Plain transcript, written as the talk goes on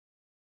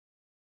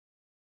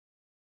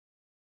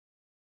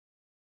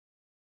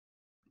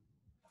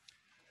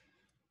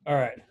All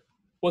right.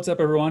 What's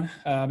up, everyone?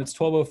 It's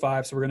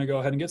 12:05, so we're going to go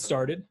ahead and get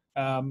started.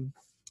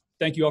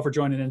 Thank you all for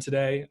joining in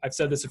today. I've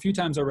said this a few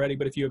times already,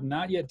 but if you have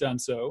not yet done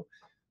so,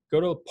 go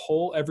to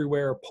Poll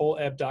Everywhere or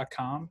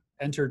pollev.com,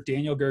 enter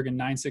Daniel Gergen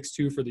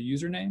 962 for the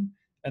username,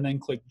 and then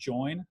click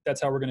join. That's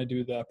how we're going to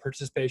do the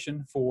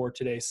participation for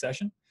today's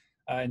session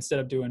instead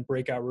of doing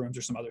breakout rooms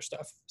or some other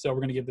stuff. So we're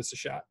going to give this a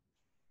shot.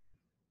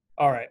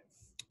 All right.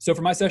 So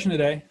for my session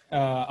today,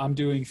 I'm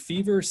doing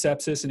fever,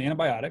 sepsis, and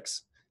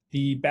antibiotics.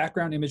 The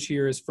background image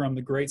here is from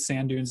the Great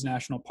Sand Dunes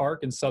National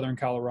Park in southern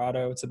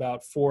Colorado. It's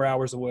about 4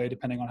 hours away,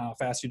 depending on how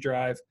fast you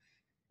drive.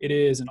 It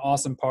is an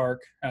awesome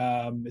park.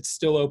 It's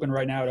still open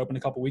right now. It opened a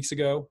couple weeks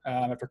ago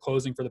after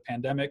closing for the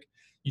pandemic.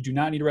 You do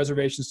not need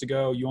reservations to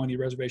go. You only need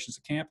reservations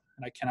to camp,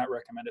 and I cannot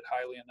recommend it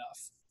highly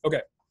enough.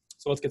 Okay,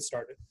 so let's get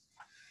started.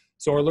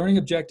 So our learning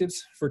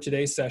objectives for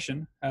today's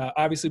session,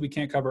 obviously we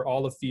can't cover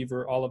all of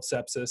fever, all of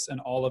sepsis,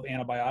 and all of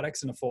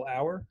antibiotics in a full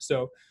hour.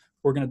 So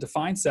we're going to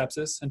define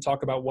sepsis and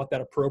talk about what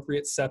that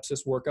appropriate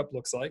sepsis workup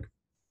looks like.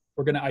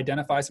 We're going to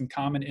identify some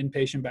common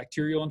inpatient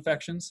bacterial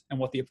infections and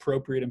what the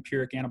appropriate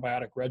empiric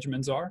antibiotic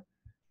regimens are.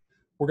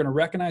 We're going to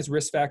recognize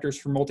risk factors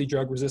for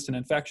multi-drug resistant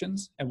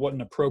infections and what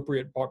an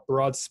appropriate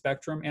broad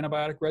spectrum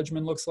antibiotic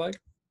regimen looks like.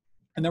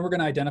 And then we're going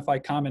to identify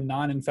common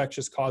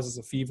non-infectious causes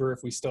of fever if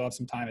we still have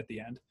some time at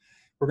the end.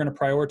 We're going to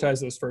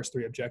prioritize those first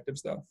three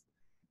objectives though.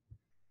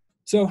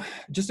 So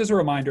just as a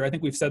reminder, I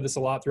think we've said this a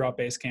lot throughout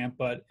base camp,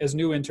 but as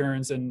new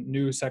interns and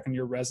new second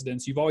year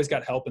residents, you've always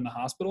got help in the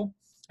hospital.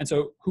 And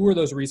so who are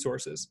those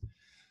resources?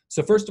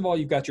 So first of all,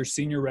 you've got your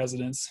senior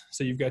residents.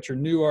 So you've got your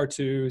new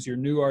R2s, your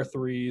new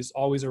R3s,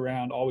 always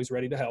around, always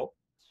ready to help.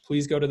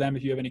 Please go to them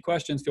if you have any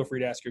questions. Feel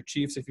free to ask your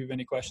chiefs if you have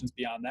any questions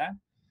beyond that.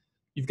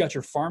 You've got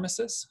your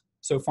pharmacists.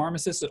 So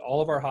pharmacists at all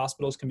of our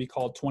hospitals can be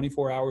called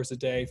 24 hours a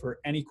day for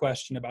any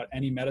question about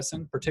any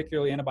medicine,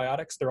 particularly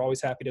antibiotics. They're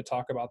always happy to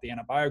talk about the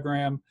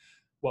antibiogram,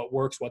 what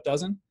works, what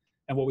doesn't,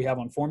 and what we have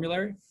on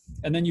formulary.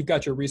 And then you've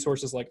got your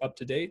resources like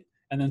UpToDate,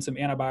 and then some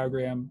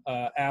antibiogram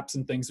apps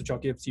and things which I'll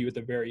give to you at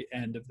the very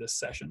end of this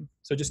session.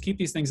 So just keep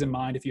these things in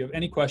mind. If you have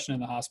any question in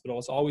the hospital,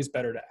 it's always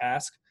better to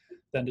ask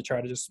than to try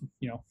to just,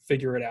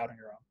 figure it out on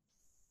your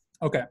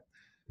own. Okay.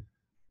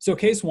 So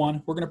case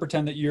one, we're going to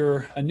pretend that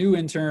you're a new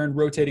intern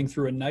rotating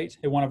through a night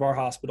at one of our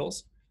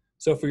hospitals.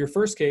 So for your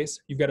first case,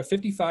 you've got a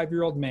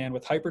 55-year-old man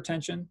with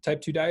hypertension,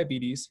 type 2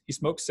 diabetes. He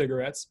smokes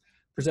cigarettes,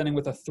 presenting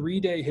with a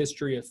 3-day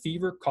history of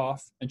fever,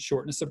 cough, and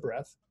shortness of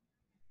breath.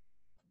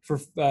 For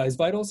his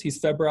vitals, he's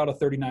febrile of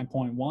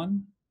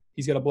 39.1.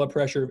 He's got a blood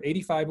pressure of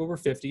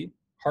 85/50,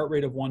 heart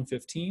rate of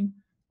 115,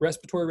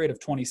 respiratory rate of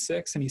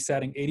 26, and he's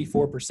satting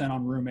 84%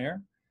 on room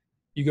air.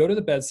 You go to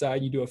the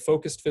bedside, you do a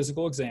focused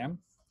physical exam.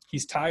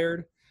 He's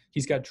tired.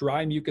 He's got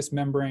dry mucous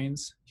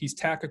membranes. He's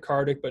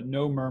tachycardic, but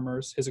no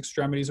murmurs. His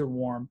extremities are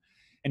warm.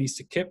 And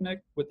he's tachypnic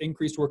with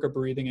increased work of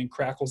breathing and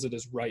crackles at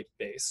his right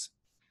base.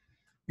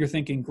 You're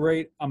thinking,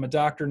 great, I'm a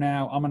doctor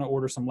now. I'm going to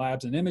order some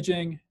labs and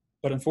imaging.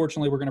 But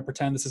unfortunately, we're going to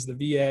pretend this is the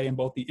VA, and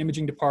both the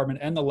imaging department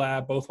and the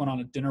lab both went on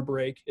a dinner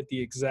break at the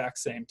exact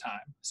same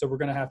time. So we're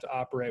going to have to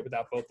operate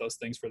without both those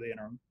things for the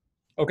interim.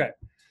 Okay,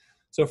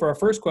 so for our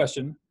first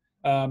question,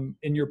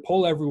 in your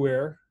poll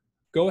everywhere,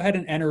 go ahead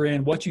and enter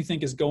in what you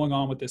think is going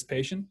on with this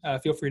patient.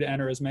 Feel free to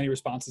enter as many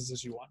responses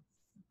as you want.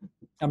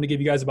 I'm going to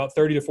give you guys about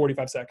 30 to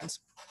 45 seconds.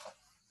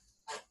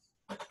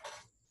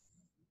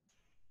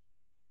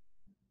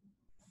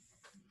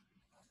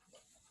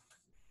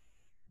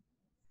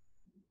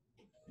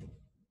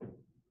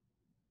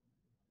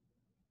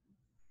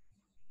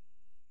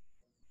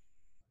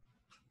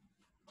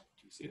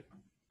 Do you see it?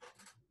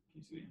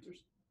 Can you see the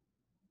answers?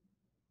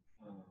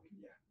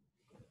 Yeah.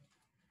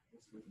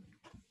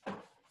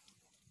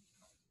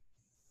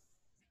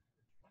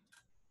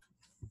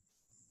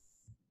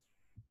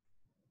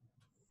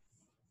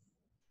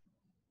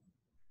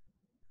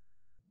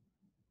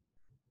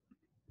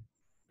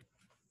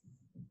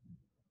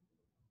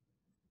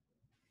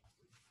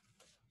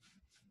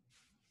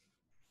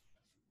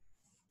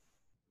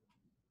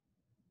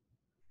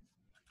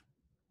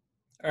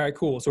 All right,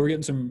 cool. So we're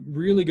getting some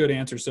really good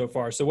answers so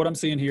far. So what I'm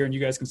seeing here, and you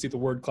guys can see the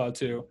word cloud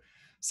too,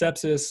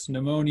 sepsis,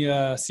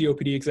 pneumonia,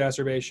 COPD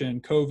exacerbation,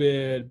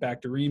 COVID,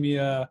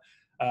 bacteremia,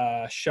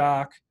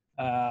 shock,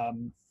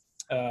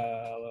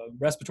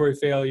 respiratory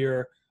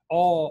failure,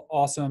 all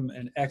awesome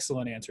and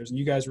excellent answers. And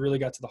you guys really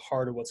got to the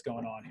heart of what's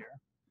going on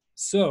here.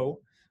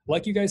 So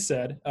like you guys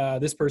said,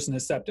 this person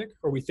is septic,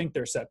 or we think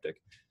they're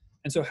septic.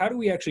 And so how do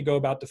we actually go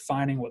about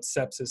defining what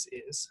sepsis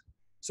is?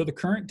 So the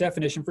current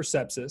definition for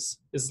sepsis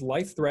is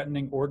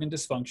life-threatening organ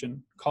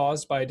dysfunction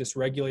caused by a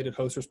dysregulated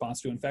host response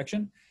to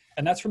infection.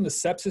 And that's from the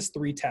Sepsis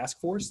 3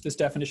 task force. This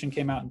definition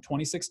came out in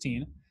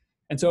 2016.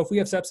 And so if we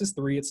have Sepsis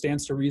 3, it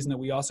stands to reason that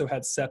we also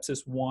had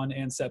Sepsis 1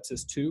 and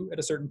Sepsis 2 at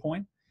a certain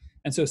point.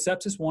 And so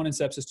Sepsis 1 and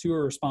Sepsis 2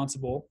 are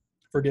responsible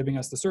for giving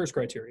us the SIRS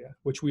criteria,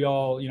 which we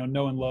all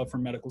know and love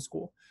from medical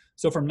school.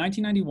 So from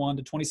 1991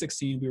 to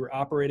 2016, we were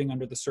operating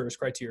under the SIRS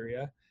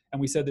criteria. And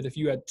we said that if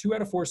you had 2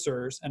 out of 4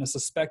 SIRS and a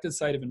suspected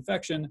site of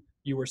infection,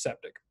 you were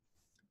septic.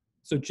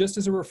 So just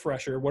as a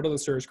refresher, what are the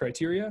SIRS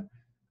criteria?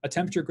 a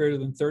temperature greater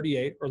than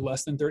 38 or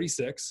less than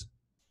 36,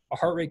 a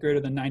heart rate greater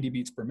than 90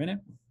 beats per minute,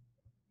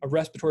 a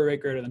respiratory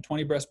rate greater than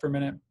 20 breaths per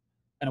minute,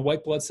 and a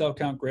white blood cell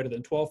count greater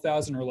than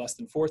 12,000 or less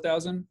than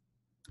 4,000,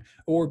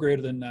 or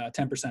greater than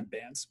 10%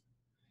 bands.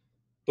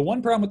 The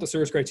one problem with the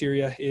service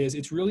criteria is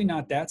it's really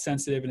not that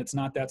sensitive and it's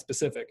not that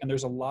specific. And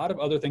there's a lot of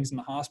other things in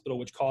the hospital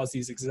which cause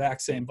these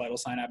exact same vital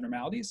sign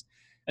abnormalities.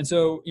 And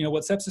so,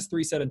 what Sepsis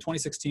 3 said in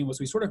 2016 was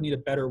we sort of need a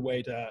better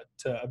way to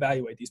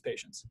evaluate these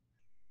patients.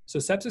 So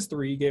Sepsis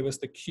 3 gave us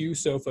the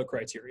Q-SOFA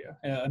criteria.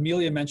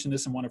 Amelia mentioned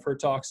this in one of her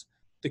talks.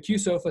 The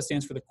Q-SOFA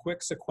stands for the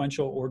Quick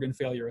Sequential Organ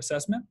Failure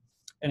Assessment,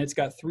 and it's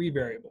got 3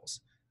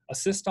 variables: a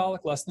systolic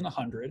less than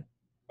 100,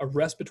 a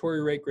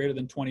respiratory rate greater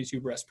than 22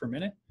 breaths per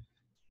minute,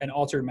 and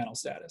altered mental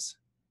status.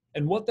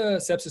 And what the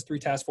Sepsis 3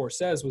 task force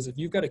says was if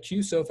you've got a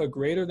Q-SOFA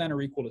greater than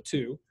or equal to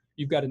 2,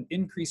 you've got an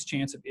increased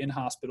chance of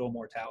in-hospital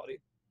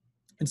mortality.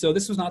 And so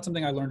this was not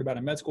something I learned about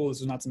in med school. This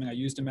was not something I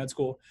used in med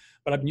school,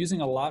 but I've been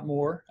using a lot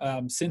more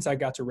since I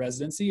got to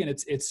residency. And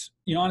it's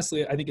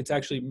honestly, I think it's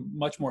actually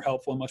much more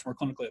helpful and much more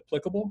clinically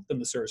applicable than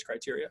the service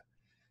criteria.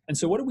 And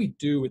so what do we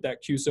do with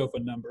that Q-SOFA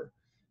number?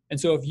 And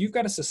so if you've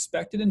got a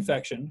suspected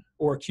infection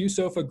or a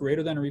Q-SOFA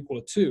greater than or equal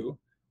to 2,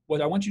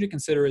 what I want you to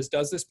consider is,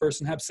 does this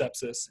person have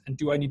sepsis, and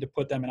do I need to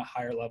put them in a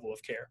higher level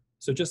of care?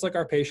 So just like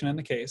our patient in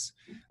the case,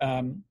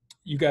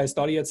 you guys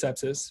thought he had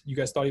sepsis, you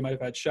guys thought he might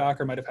have had shock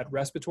or might have had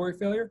respiratory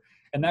failure,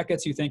 and that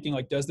gets you thinking,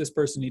 like, does this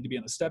person need to be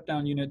in the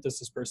step-down unit? Does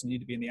this person need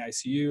to be in the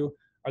ICU?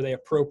 Are they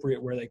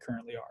appropriate where they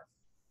currently are?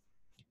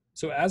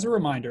 So as a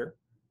reminder,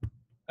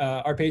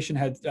 our patient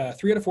had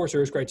 3 out of 4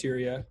 service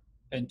criteria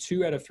and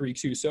 2 out of 3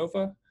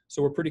 Q-SOFA,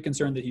 so we're pretty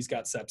concerned that he's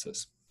got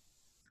sepsis.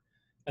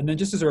 And then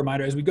just as a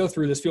reminder, as we go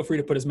through this, feel free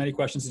to put as many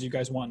questions as you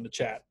guys want in the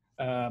chat.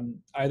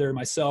 Either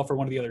myself or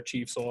one of the other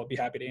chiefs will be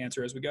happy to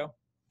answer as we go.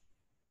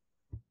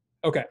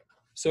 Okay,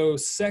 so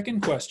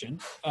second question,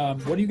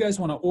 what do you guys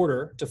want to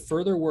order to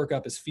further work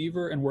up his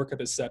fever and work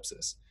up his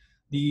sepsis?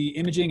 The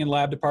imaging and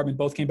lab department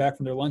both came back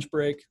from their lunch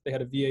break. They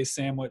had a VA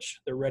sandwich.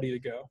 They're ready to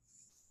go.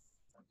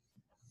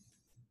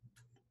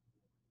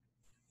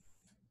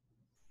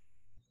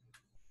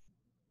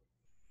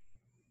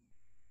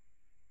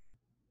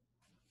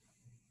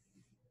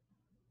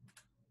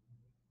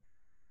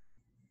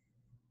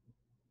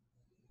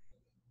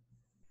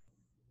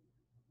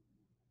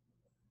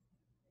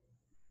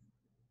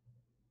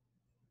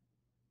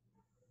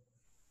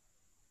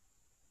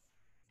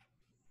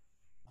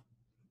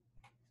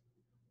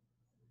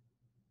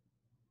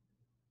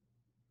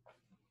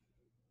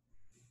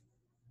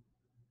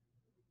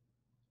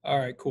 All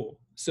right, cool.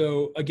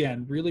 So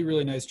again, really,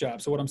 really nice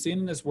job. So what I'm seeing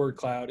in this word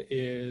cloud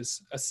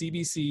is a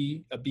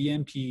CBC, a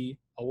BMP,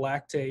 a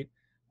lactate,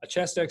 a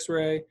chest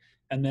x-ray,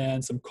 and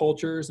then some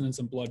cultures and then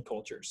some blood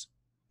cultures.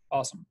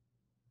 Awesome.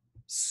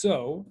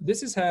 So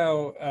this is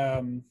how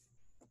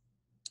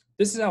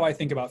I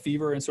think about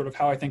fever and sort of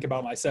how I think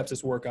about my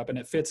sepsis workup, and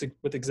it fits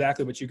with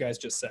exactly what you guys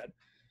just said.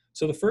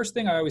 So the first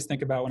thing I always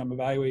think about when I'm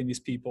evaluating these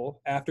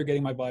people, after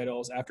getting my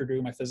vitals, after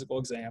doing my physical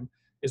exam,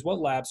 is what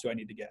labs do I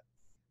need to get?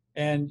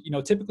 And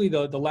typically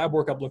the lab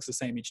workup looks the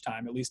same each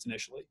time, at least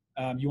initially.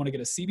 You want to get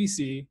a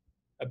CBC,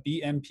 a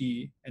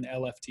BMP, and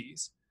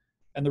LFTs.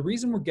 And the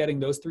reason we're getting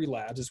those 3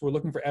 labs is we're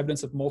looking for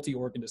evidence of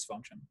multi-organ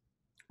dysfunction.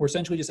 We're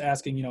essentially just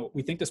asking,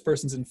 we think this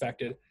person's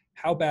infected.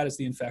 How bad is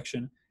the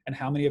infection? And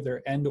how many of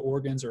their end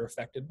organs are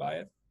affected by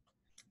it?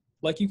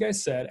 Like you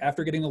guys said,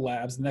 after getting the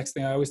labs, the next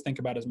thing I always think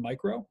about is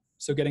micro.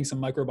 So getting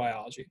some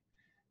microbiology.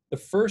 The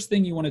first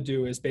thing you want to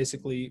do is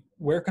basically,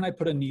 where can I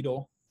put a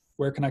needle?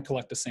 Where can I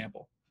collect a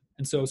sample?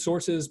 And so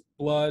sources,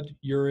 blood,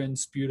 urine,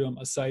 sputum,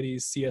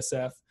 ascites,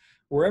 CSF,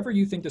 wherever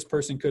you think this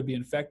person could be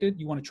infected,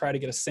 you want to try to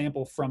get a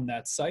sample from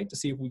that site to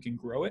see if we can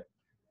grow it.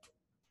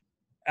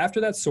 After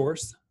that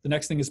source, the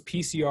next thing is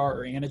PCR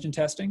or antigen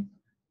testing.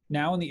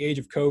 Now in the age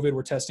of COVID,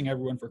 we're testing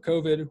everyone for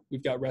COVID.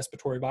 We've got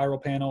respiratory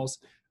viral panels.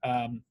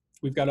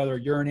 We've got other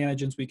urine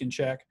antigens we can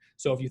check.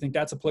 So if you think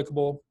that's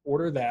applicable,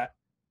 order that.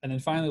 And then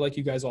finally, like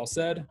you guys all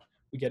said,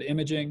 we get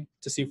imaging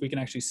to see if we can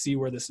actually see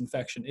where this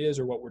infection is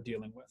or what we're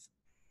dealing with.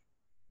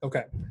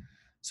 Okay,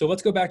 so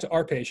let's go back to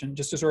our patient.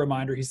 Just as a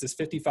reminder, he's this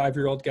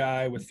 55-year-old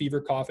guy with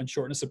fever, cough, and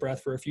shortness of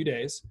breath for a few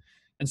days.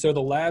 And so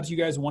the labs you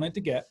guys wanted to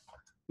get,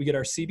 we get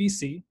our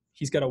CBC.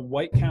 He's got a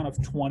white count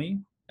of 20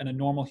 and a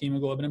normal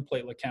hemoglobin and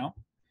platelet count.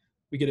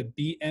 We get a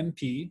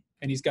BMP,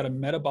 and he's got a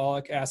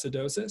metabolic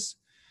acidosis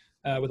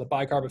with a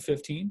bicarb of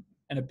 15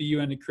 and a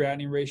BUN to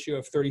creatinine ratio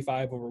of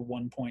 35 over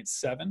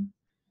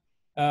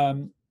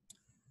 1.7.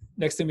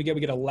 Next thing we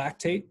get a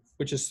lactate,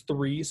 which is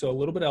 3, so a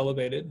little bit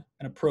elevated,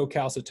 and a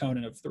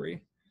procalcitonin of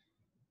 3.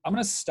 I'm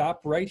going to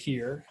stop right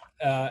here,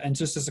 and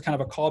just as a kind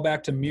of a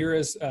callback to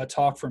Mira's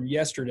talk from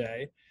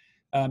yesterday,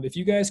 if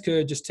you guys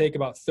could just take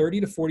about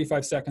 30 to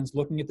 45 seconds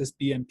looking at this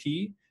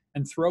BMP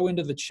and throw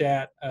into the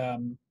chat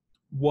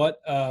what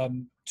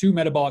 2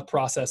 metabolic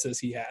processes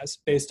he has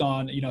based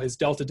on his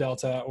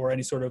delta or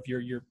any sort of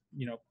your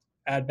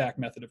add back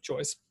method of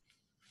choice.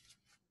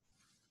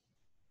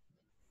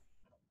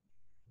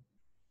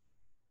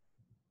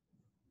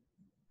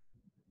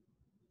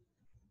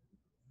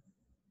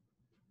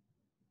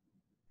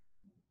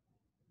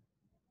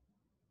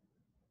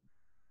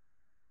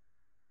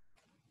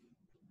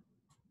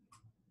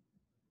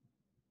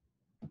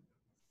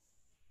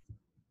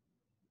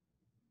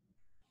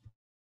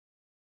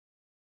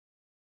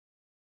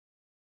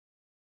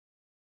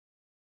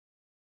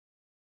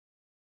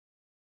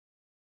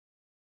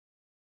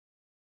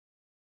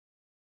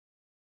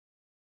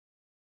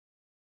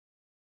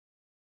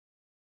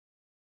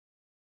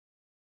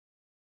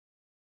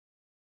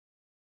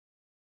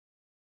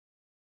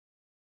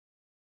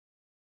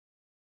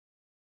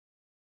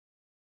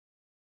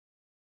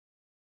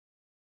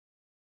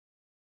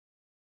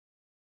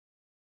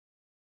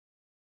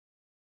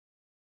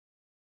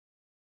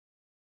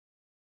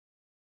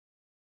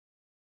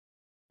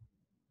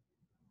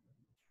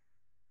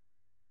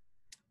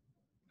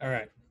 All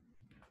right.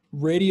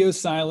 Radio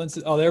silence.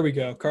 Oh, there we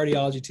go.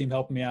 Cardiology team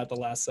helping me out at the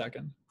last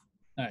second.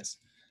 Nice.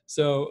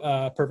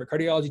 So perfect.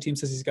 Cardiology team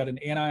says he's got an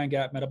anion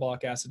gap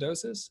metabolic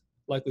acidosis,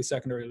 likely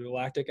secondary to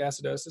lactic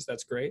acidosis.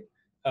 That's great.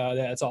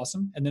 That's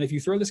awesome. And then if you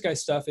throw this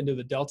guy's stuff into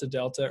the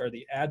delta or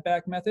the add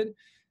back method,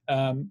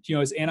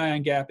 his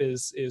anion gap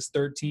is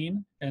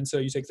 13. And so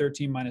you take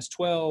 13 minus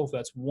 12,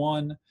 that's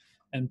 1,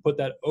 and put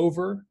that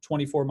over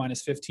 24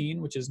 minus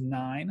 15, which is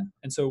 9.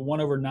 And so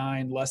 1 over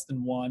 9, less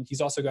than 1.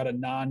 He's also got a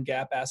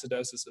non-gap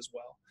acidosis as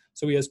well.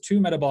 So he has 2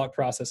 metabolic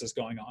processes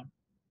going on.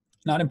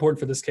 Not important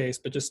for this case,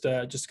 but just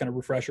kind of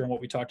refresher on what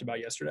we talked about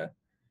yesterday.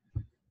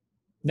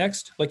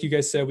 Next, like you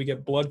guys said, we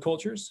get blood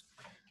cultures.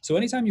 So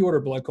anytime you order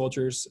blood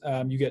cultures,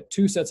 you get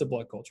 2 sets of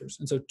blood cultures.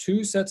 And so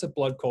 2 sets of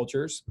blood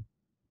cultures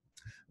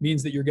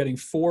means that you're getting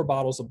 4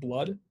 bottles of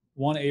blood,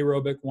 1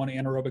 aerobic, 1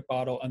 anaerobic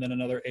bottle, and then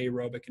another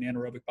aerobic and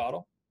anaerobic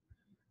bottle.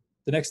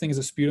 The next thing is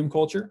a sputum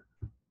culture.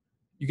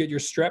 You get your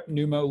strep,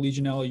 pneumo,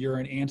 legionella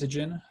urine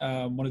antigen,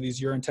 one of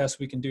these urine tests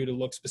we can do to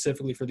look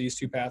specifically for these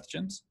 2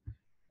 pathogens.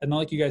 And then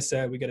like you guys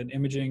said, we get an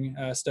imaging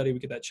study, we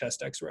get that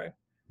chest x-ray.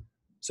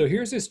 So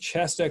here's this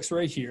chest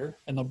x-ray here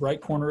in the right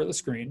corner of the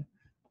screen.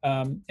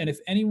 And if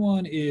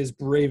anyone is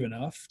brave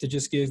enough to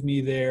just give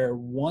me their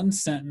 1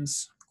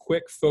 sentence,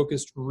 quick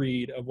focused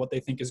read of what they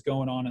think is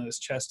going on in this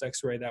chest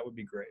x-ray, that would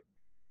be great.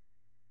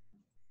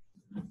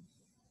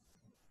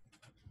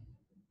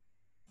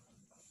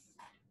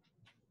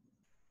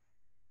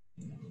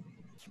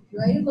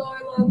 Right lower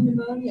lobe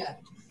pneumonia.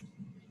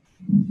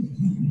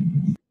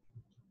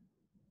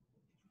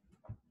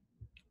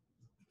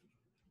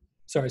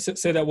 Sorry,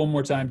 say that one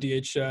more time,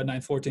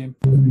 DH914.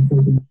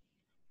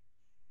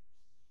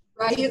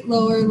 Right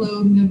lower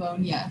lobe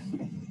pneumonia.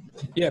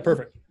 Yeah,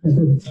 perfect.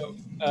 So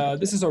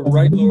this is a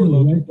right lower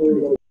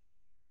lobe.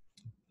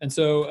 And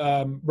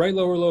so right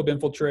lower lobe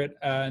infiltrate.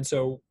 And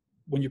so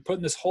when you're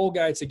putting this whole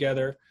guy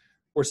together,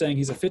 we're saying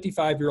he's a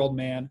 55-year-old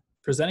man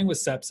presenting with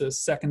sepsis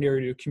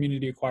secondary to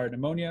community-acquired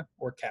pneumonia,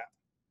 or CAP.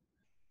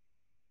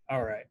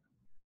 All right.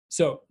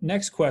 So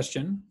next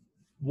question,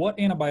 what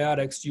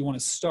antibiotics do you want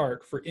to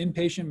start for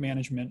inpatient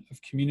management of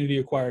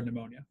community-acquired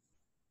pneumonia?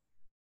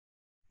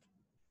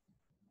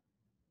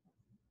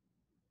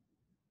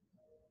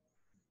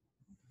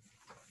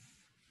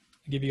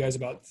 I'll give you guys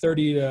about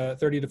 30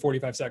 to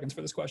 45 seconds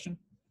for this question.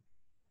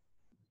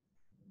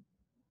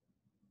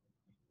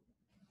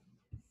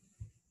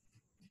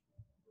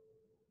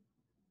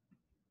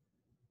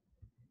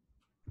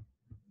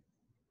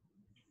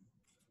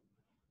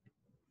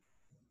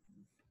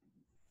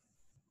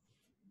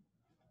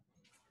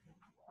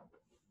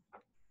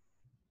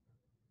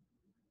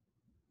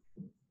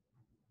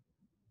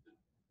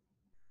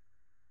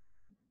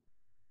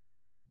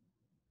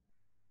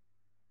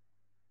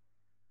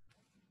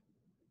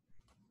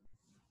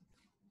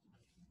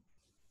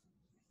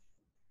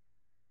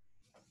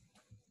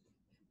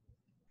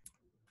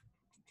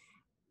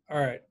 All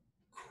right,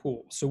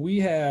 cool. So we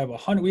have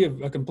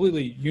a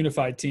completely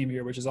unified team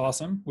here, which is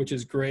awesome, which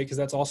is great because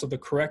that's also the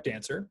correct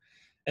answer.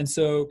 And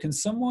so can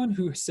someone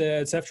who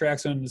said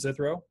ceftriaxone and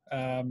Zithro,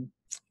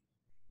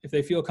 if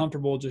they feel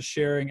comfortable just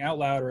sharing out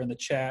loud or in the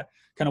chat,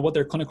 kind of what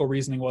their clinical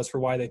reasoning was for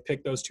why they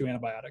picked those 2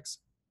 antibiotics?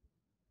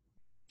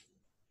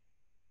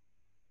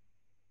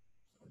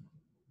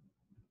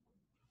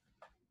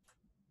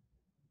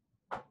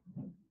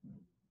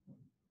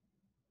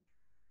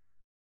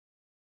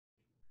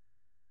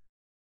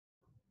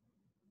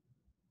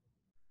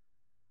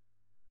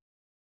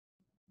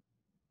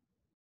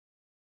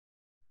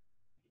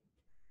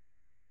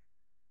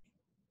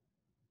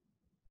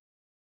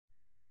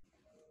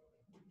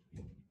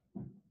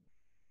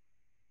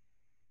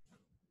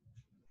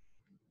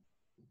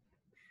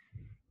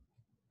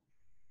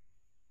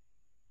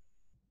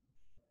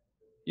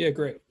 Yeah,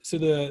 great. So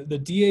the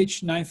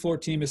DH 9th floor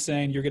team is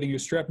saying you're getting your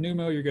strep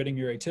pneumo, you're getting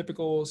your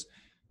atypicals.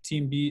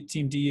 Team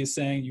D is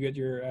saying you get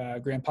your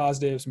gram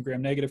positive, some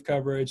gram negative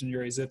coverage, and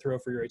your azithro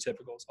for your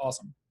atypicals.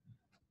 Awesome.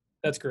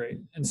 That's great.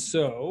 And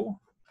so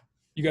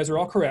you guys are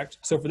all correct.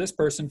 So for this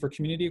person, for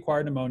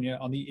community-acquired pneumonia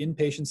on the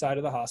inpatient side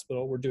of the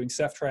hospital, we're doing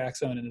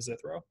ceftriaxone and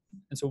azithro.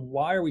 And so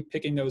why are we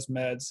picking those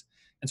meds,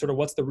 and sort of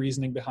what's the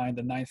reasoning behind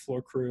the 9th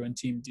floor crew and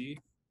Team D?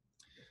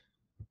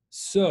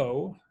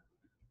 So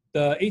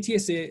the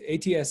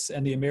ATS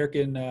and the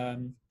American,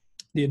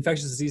 the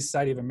Infectious Disease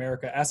Society of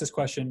America asked this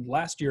question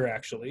last year,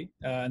 actually.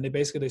 And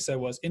they said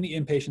was, in the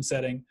inpatient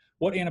setting,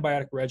 what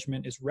antibiotic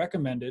regimen is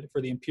recommended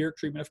for the empiric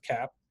treatment of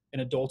CAP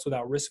in adults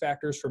without risk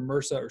factors for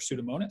MRSA or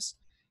Pseudomonas?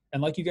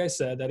 And like you guys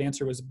said, that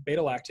answer was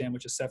beta-lactam,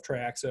 which is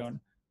ceftriaxone,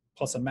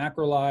 plus a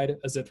macrolide,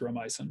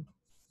 azithromycin.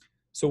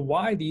 So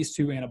why these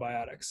 2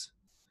 antibiotics?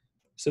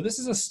 So this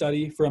is a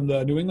study from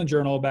the New England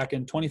Journal back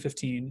in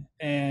 2015.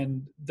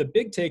 And the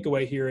big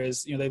takeaway here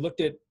is, they looked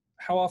at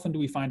how often do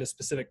we find a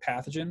specific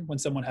pathogen when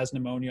someone has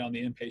pneumonia on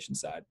the inpatient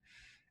side.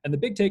 And the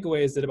big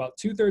takeaway is that about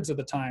 2/3 of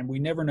the time, we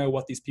never know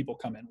what these people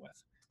come in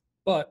with.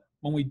 But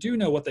when we do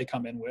know what they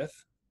come in with,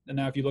 and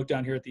now if you look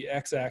down here at the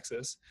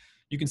x-axis,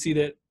 you can see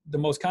that the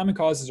most common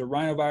causes are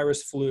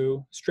rhinovirus,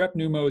 flu, strep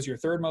pneumo is your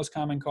 3rd most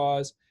common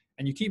cause,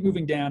 And you keep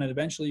moving down, and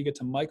eventually you get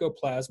to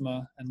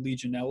Mycoplasma and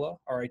Legionella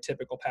are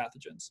atypical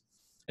pathogens.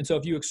 And so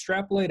if you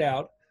extrapolate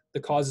out the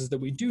causes that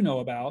we do know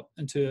about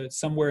into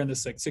somewhere in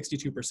this like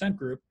 62%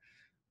 group,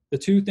 the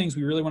two things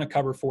we really want to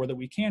cover for that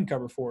we can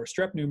cover for are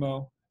strep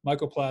pneumo,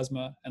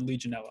 Mycoplasma, and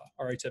Legionella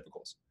are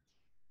atypicals.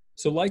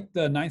 So like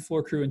the 9th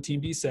floor crew and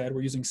Team D said,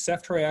 we're using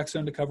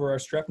ceftriaxone to cover our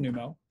strep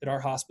pneumo. At our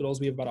hospitals,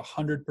 we have about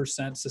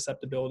 100%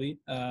 susceptibility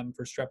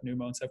for strep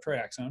pneumo and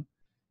ceftriaxone.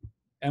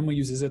 And we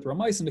use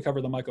azithromycin to cover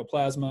the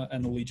Mycoplasma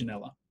and the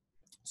Legionella.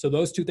 So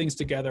those two things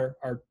together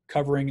are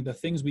covering the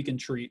things we can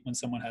treat when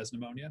someone has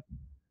pneumonia.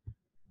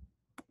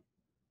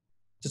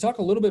 To talk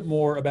a little bit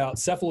more about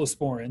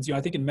cephalosporins,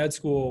 I think in med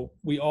school,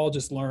 we all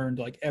just learned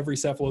like every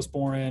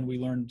cephalosporin, we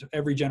learned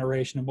every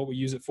generation and what we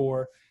use it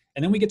for.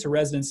 And then we get to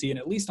residency, and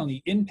at least on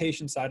the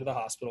inpatient side of the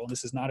hospital, and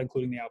this is not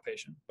including the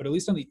outpatient, but at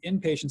least on the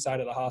inpatient side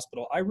of the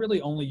hospital, I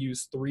really only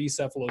use 3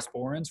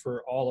 cephalosporins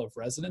for all of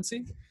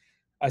residency.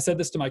 I said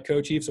this to my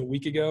co-chiefs a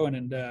week ago,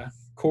 and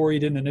Corey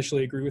didn't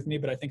initially agree with me,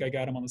 but I think I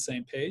got him on the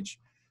same page.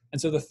 And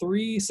so the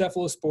 3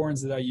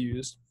 cephalosporins that I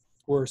used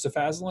were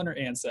cefazolin or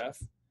Ancef,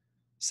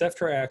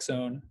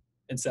 ceftriaxone,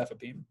 and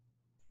cefepime.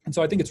 And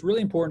so I think it's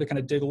really important to kind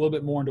of dig a little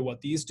bit more into what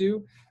these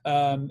do,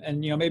 and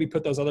maybe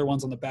put those other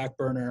ones on the back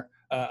burner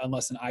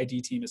unless an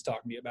ID team is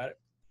talking to me about it.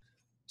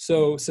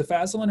 So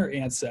cefazolin or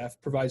Ancef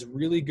provides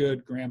really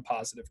good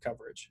gram-positive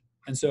coverage.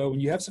 And so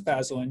when you have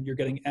cefazolin, you're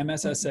getting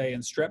MSSA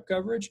and strep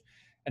coverage,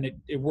 and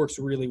it works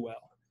really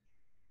well.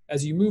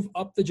 As you move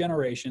up the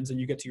generations and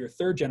you get to your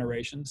 3rd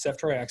generation,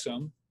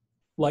 ceftriaxone,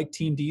 like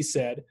Team D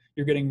said,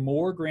 you're getting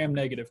more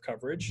gram-negative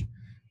coverage,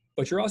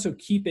 but you're also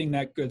keeping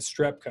that good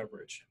strep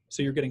coverage.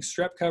 So you're getting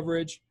strep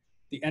coverage,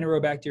 the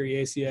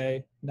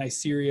Enterobacteriaceae,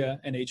 Neisseria,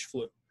 and H.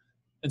 flu.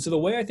 And so the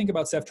way I think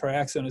about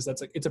ceftriaxone is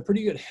it's a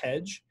pretty good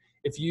hedge.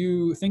 If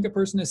you think a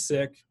person is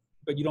sick,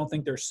 but you don't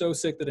think they're so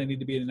sick that they need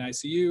to be in an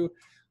ICU,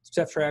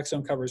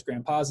 ceftriaxone covers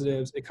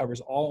gram-positives. It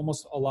covers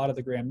almost a lot of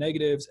the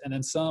gram-negatives, and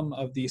then some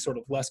of the sort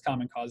of less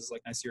common causes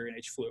like Neisseria and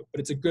H. flu. But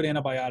it's a good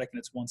antibiotic, and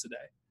it's once a day.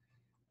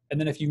 And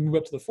then if you move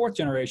up to the 4th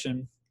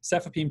generation,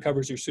 cefepime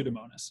covers your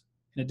Pseudomonas,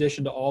 in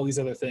addition to all these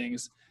other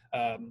things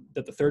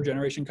that the 3rd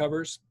generation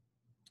covers.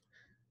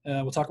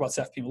 We'll talk about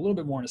cefepime a little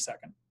bit more in a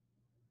second.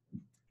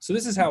 So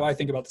this is how I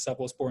think about the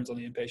cephalosporins on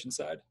the inpatient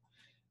side.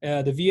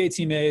 The VA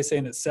team A is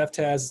saying that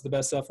ceftaz is the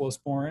best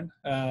cephalosporin.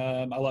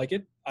 I like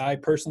it. I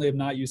personally have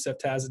not used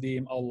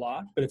ceftazidime a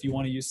lot, but if you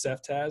want to use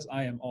ceftaz,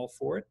 I am all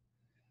for it.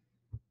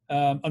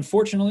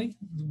 Unfortunately,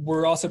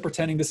 we're also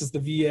pretending this is the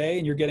VA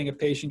and you're getting a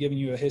patient giving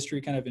you a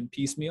history kind of in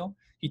piecemeal.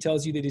 He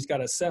tells you that he's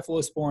got a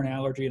cephalosporin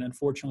allergy, and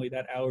unfortunately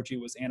that allergy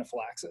was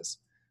anaphylaxis.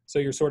 So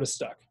you're sort of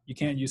stuck. You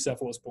can't use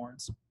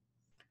cephalosporins.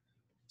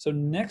 So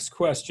next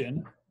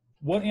question,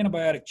 what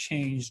antibiotic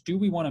change do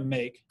we want to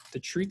make to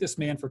treat this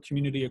man for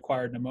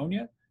community-acquired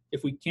pneumonia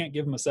if we can't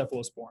give him a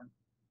cephalosporin?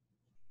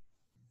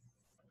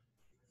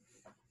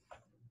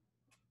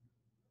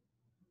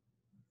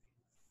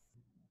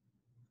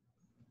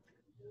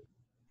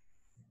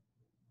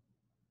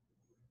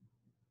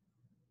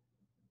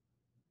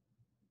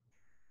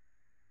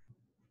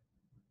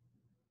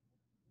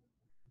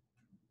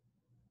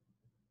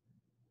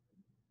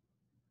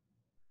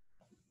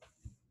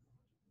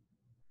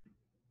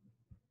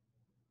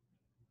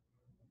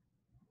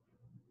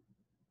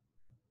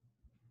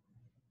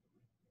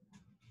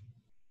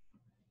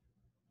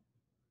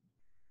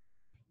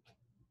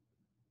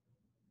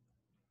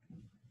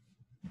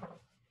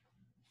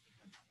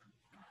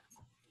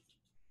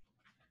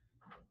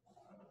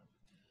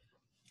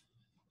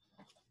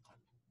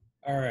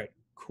 All right,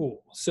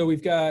 cool. So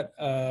we've got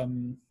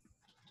 88%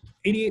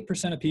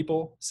 of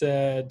people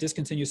said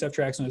discontinue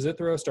ceftriaxone or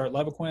azithro, start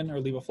Levaquin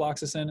or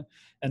levofloxacin.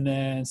 And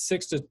then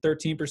 6 to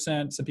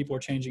 13%, some people are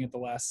changing at the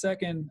last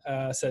second,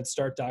 said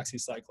start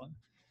doxycycline.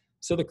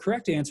 So the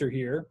correct answer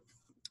here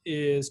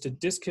is to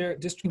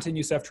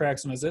discontinue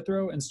ceftriaxone or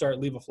azithro and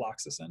start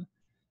levofloxacin.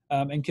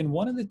 And can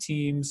one of the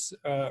teams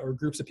or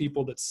groups of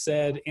people that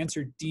said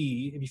answer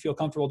D, if you feel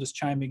comfortable just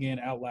chiming in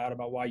out loud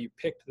about why you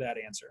picked that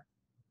answer?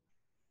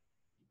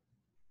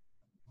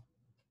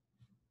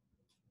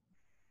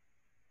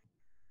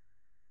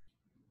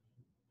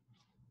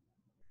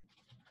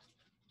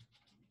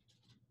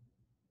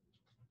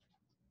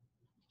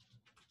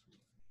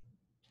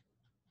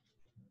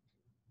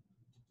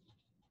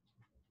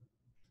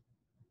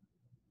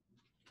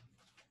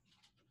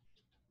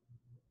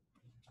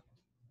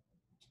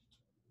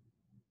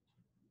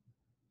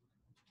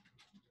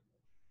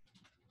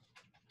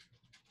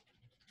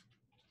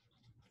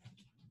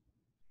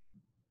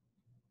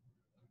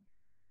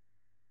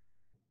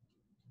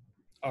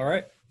 All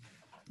right,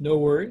 no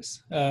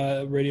worries.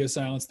 Radio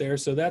silence there.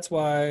 So that's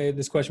why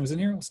this question was in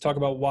here. Let's talk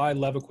about why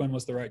Levaquin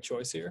was the right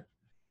choice here.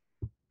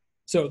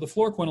 So the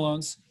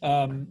fluoroquinolones,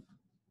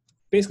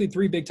 basically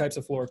 3 big types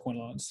of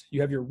fluoroquinolones.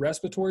 You have your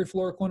respiratory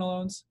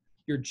fluoroquinolones,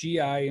 your GI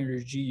and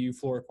your GU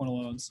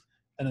fluoroquinolones,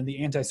 and then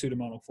the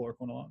anti-pseudomonal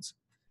fluoroquinolones.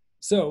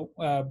 So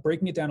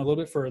breaking it down a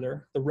little bit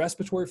further, the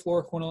respiratory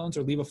fluoroquinolones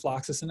are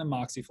levofloxacin and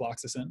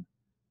moxifloxacin.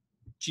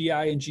 GI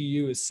and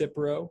GU is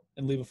Cipro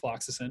and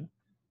levofloxacin,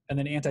 and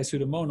then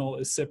anti-pseudomonal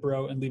is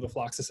Cipro and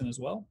levofloxacin as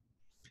well.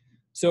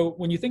 So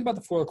when you think about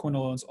the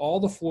fluoroquinolones, all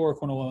the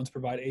fluoroquinolones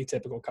provide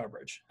atypical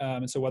coverage.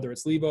 And so whether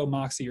it's levo,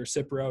 moxi, or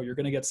Cipro, you're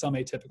going to get some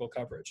atypical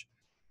coverage.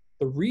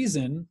 The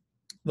reason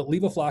that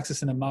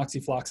levofloxacin and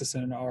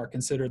moxifloxacin are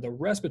considered the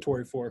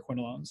respiratory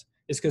fluoroquinolones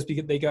is because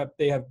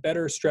they have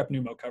better strep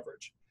pneumo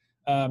coverage.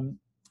 And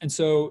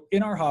so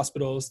in our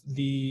hospitals,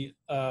 the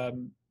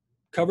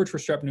coverage for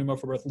strep pneumo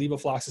for both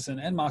levofloxacin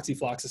and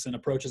moxifloxacin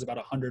approaches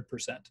about 100%.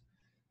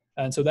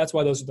 And so that's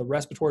why those are the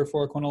respiratory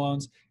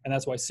fluoroquinolones, and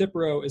that's why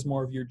Cipro is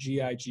more of your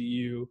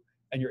GI-GU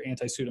and your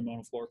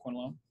anti-pseudomonal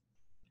fluoroquinolone.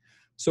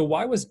 So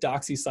why was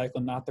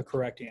doxycycline not the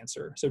correct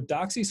answer? So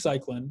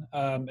doxycycline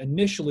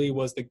initially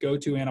was the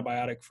go-to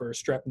antibiotic for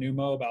strep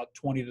pneumo about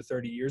 20 to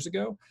 30 years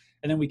ago,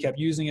 and then we kept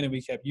using it and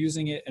we kept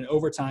using it, and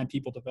over time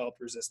people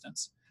developed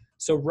resistance.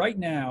 So right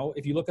now,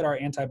 if you look at our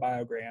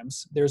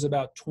antibiograms, there's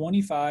about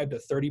 25 to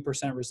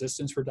 30%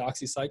 resistance for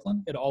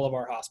doxycycline at all of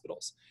our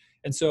hospitals.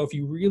 And so if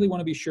you really want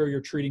to be sure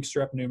you're treating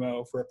strep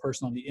pneumo for a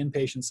person on the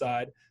inpatient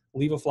side,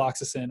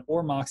 levofloxacin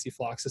or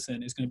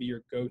moxifloxacin is going to be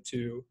your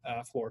go-to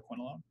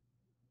fluoroquinolone.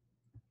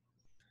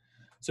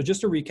 So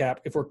just to recap,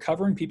 if we're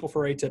covering people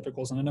for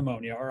atypicals and a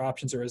pneumonia, our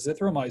options are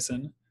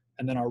azithromycin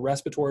and then our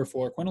respiratory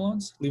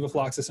fluoroquinolones,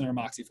 levofloxacin or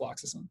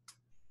moxifloxacin.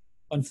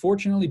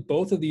 Unfortunately,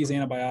 both of these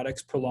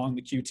antibiotics prolong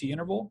the QT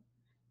interval.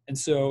 And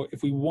so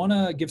if we want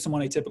to give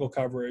someone atypical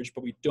coverage,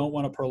 but we don't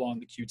want to prolong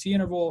the QT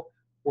interval,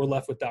 we're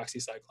left with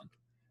doxycycline.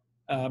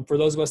 For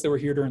those of us that were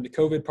here during the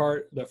COVID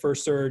part, the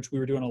first surge, we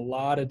were doing a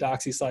lot of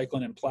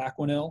doxycycline and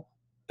Plaquenil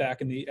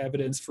back in the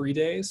evidence-free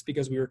days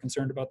because we were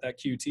concerned about that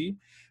QT.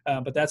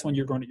 But that's when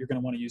you're going to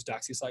want to use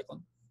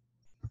doxycycline.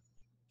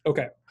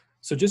 Okay,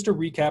 so just to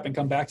recap and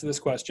come back to this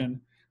question,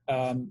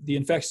 the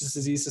Infectious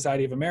Disease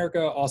Society of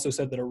America also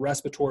said that a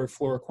respiratory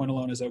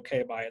fluoroquinolone is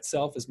okay by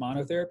itself as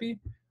monotherapy,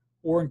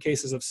 or in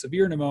cases of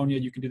severe pneumonia,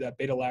 you can do that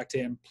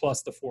beta-lactam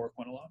plus the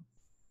fluoroquinolone.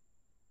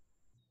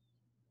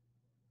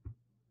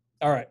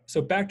 All right,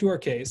 so back to our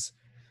case.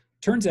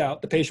 Turns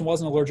out the patient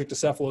wasn't allergic to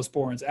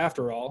cephalosporins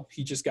after all,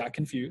 he just got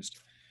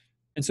confused.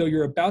 And so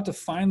you're about to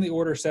finally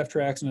order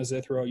ceftriaxone and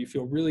azithro. You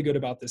feel really good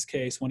about this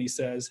case when he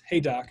says,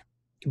 hey doc,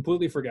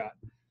 completely forgot.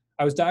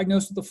 I was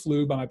diagnosed with the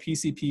flu by my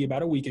PCP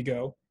about a week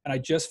ago, and I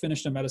just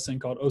finished a medicine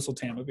called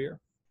oseltamivir.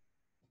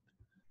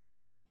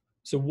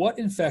 So what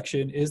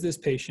infection is this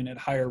patient at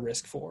higher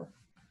risk for?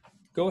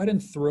 Go ahead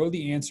and throw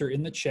the answer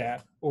in the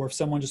chat, or if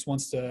someone just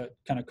wants to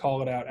kind of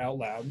call it out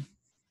loud.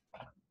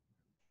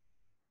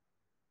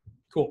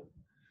 Cool.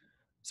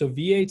 So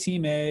VA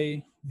Team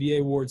A,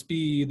 VA Wards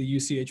B, the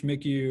UCH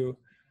MICU,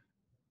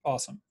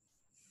 awesome.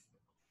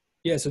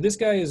 Yeah, so this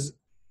guy is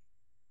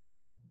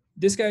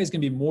going to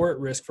be more at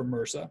risk for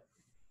MRSA.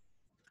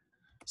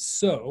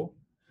 So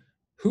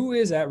who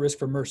is at risk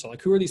for MRSA?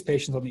 Like, who are these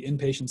patients on the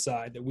inpatient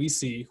side that we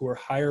see who are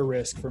higher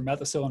risk for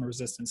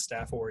methicillin-resistant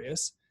Staph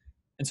aureus?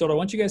 And so what I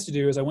want you guys to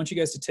do is I want you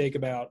guys to take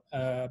about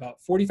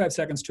 45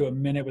 seconds to a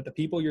minute with the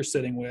people you're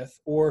sitting with,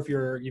 or if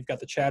you've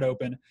got the chat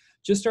open,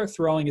 just start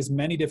throwing as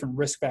many different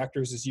risk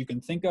factors as you can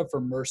think of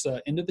for MRSA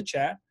into the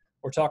chat,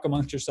 or talk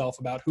amongst yourself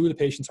about who the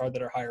patients are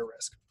that are higher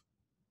risk.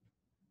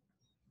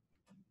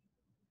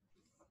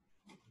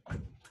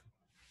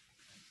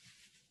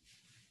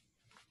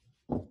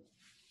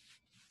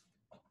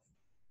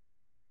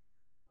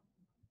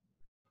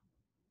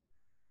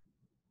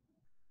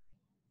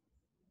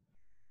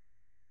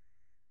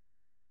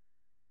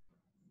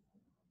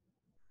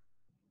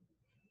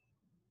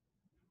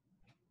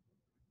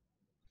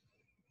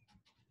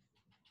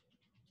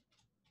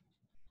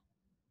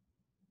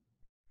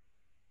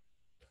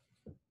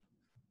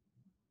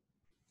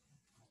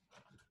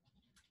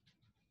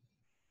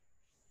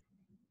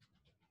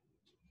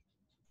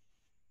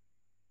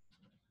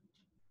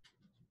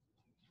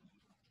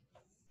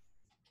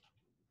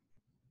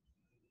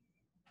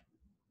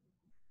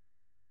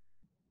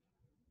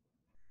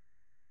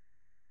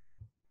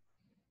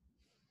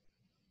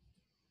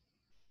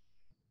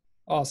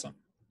 Awesome.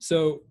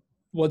 So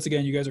once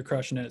again, you guys are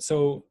crushing it.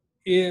 So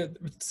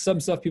some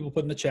stuff people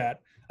put in the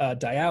chat,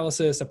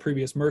 dialysis, a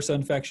previous MRSA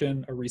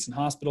infection, a recent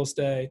hospital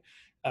stay,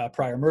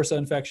 prior MRSA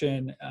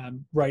infection,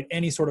 right,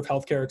 any sort of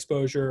healthcare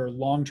exposure,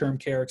 long-term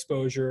care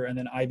exposure, and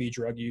then IV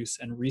drug use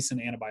and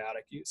recent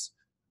antibiotic use.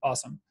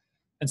 Awesome.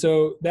 And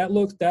so that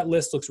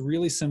list looks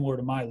really similar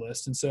to my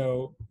list. And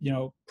so,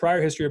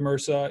 prior history of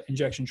MRSA,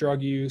 injection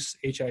drug use,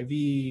 HIV,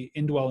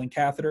 indwelling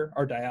catheter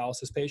are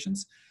dialysis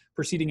patients,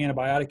 preceding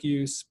antibiotic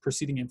use,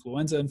 preceding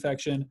influenza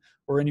infection,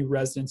 or any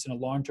residence in a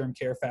long-term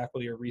care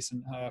faculty or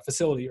recent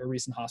facility or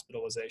recent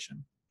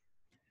hospitalization.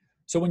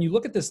 So when you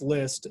look at this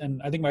list,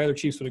 and I think my other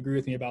chiefs would agree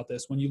with me about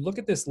this, when you look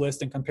at this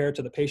list and compare it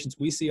to the patients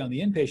we see on the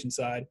inpatient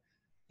side,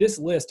 this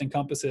list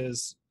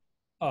encompasses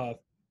a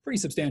pretty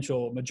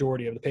substantial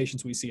majority of the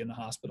patients we see in the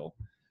hospital.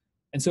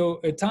 And so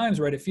at times,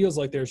 right, it feels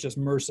like there's just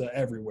MRSA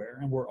everywhere,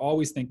 and we're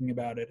always thinking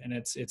about it, and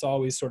it's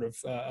always sort of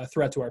a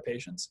threat to our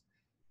patients.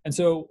 And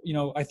so,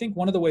 I think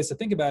one of the ways to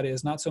think about it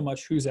is not so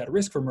much who's at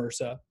risk for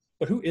MRSA,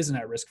 but who isn't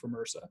at risk for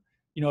MRSA.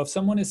 You know, if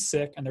someone is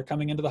sick and they're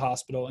coming into the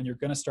hospital and you're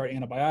going to start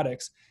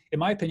antibiotics, in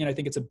my opinion, I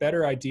think it's a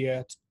better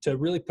idea to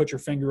really put your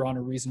finger on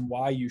a reason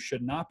why you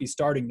should not be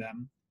starting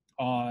them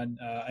on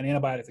an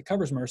antibiotic that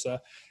covers MRSA,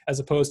 as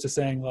opposed to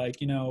saying like,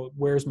 you know,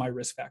 where's my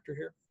risk factor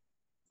here?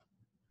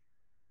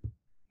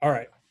 All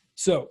right,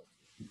 so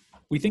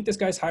we think this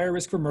guy's higher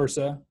risk for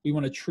MRSA. We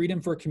want to treat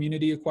him for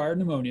community-acquired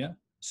pneumonia.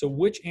 So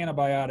which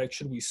antibiotic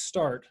should we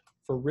start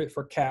for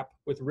CAP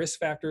with risk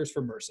factors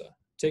for MRSA?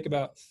 Take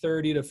about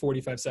 30 to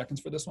 45 seconds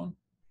for this one.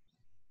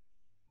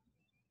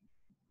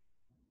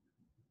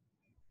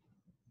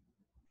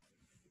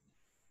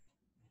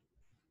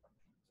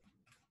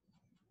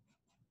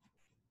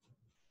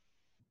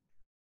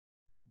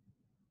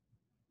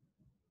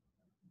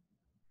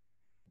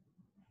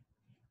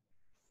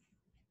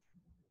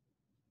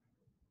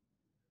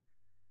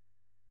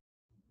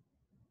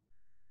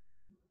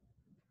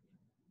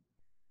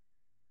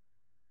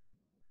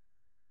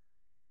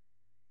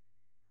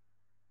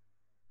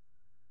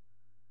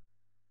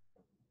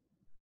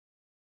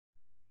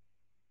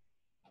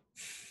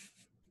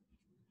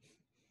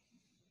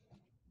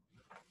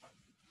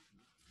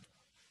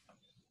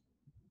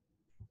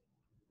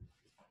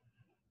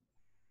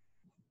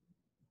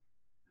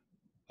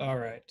 All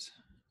right.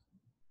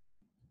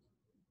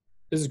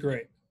 This is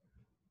great.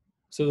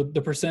 So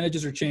the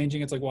percentages are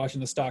changing. It's like watching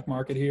the stock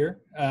market here,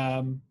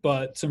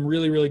 but some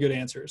really, really good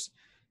answers.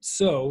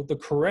 So the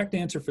correct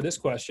answer for this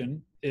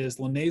question is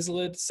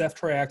linezolid,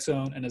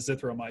 ceftriaxone, and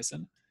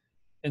azithromycin.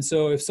 And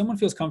so if someone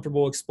feels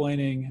comfortable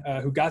explaining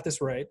who got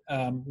this right,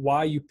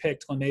 why you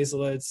picked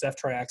linezolid,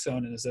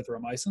 ceftriaxone, and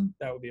azithromycin,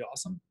 that would be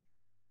awesome.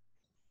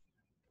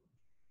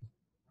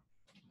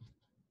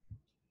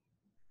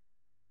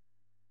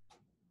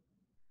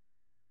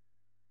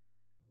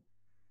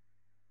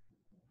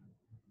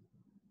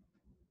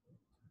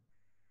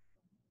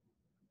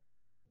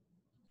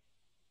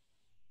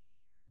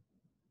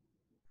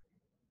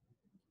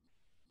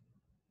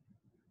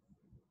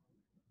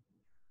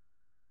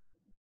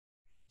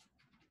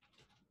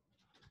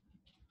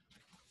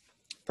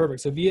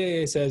 Perfect. So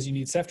VAA says you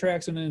need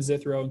ceftriaxone and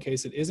azithro in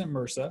case it isn't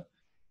MRSA.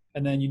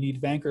 And then you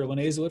need vanc or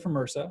linezolid for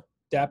MRSA.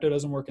 Dapto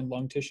doesn't work in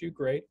lung tissue.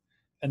 Great.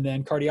 And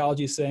then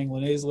cardiology is saying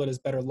linezolid has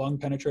better lung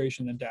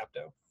penetration than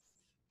Dapto.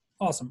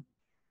 Awesome.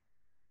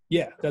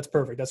 Yeah, that's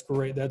perfect. That's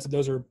great.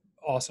 Those are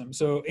awesome.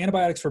 So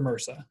antibiotics for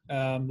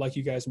MRSA, like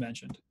you guys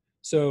mentioned.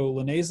 So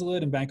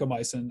linezolid and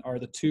vancomycin are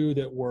the two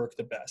that work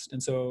the best.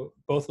 And so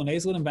both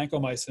linezolid and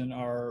vancomycin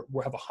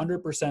have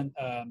 100%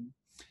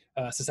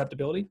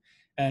 susceptibility,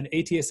 and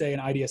ATSA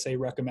and IDSA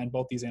recommend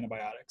both these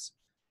antibiotics.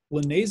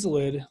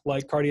 Linezolid,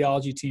 like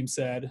cardiology team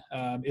said,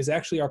 is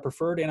actually our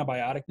preferred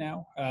antibiotic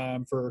now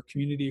for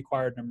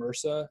community-acquired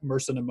MRSA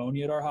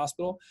pneumonia at our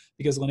hospital,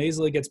 because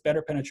linezolid gets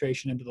better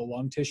penetration into the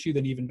lung tissue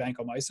than even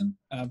vancomycin.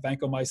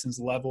 Vancomycin's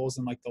levels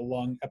in like the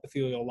lung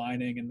epithelial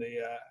lining and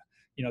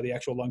the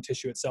actual lung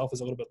tissue itself is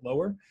a little bit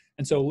lower,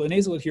 and so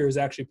linezolid here is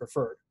actually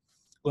preferred.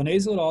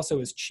 Linezolid also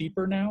is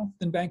cheaper now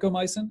than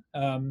vancomycin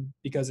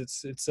because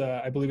it's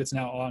I believe it's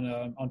now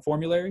on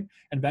formulary,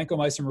 and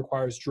vancomycin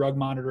requires drug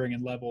monitoring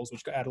and levels,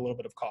 which add a little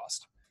bit of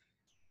cost.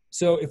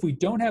 So if we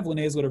don't have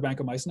linezolid or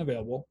vancomycin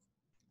available,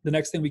 the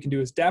next thing we can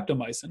do is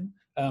daptomycin.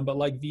 But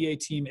like VA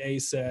Team A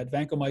said,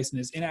 vancomycin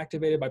is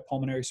inactivated by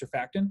pulmonary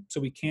surfactant, so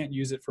we can't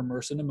use it for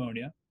MRSA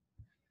pneumonia.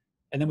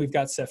 And then we've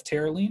got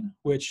ceftaroline,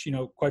 which,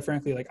 quite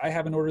frankly, like I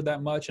haven't ordered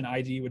that much, and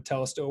ID would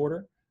tell us to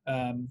order,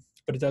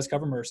 but it does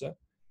cover MRSA.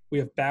 We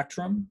have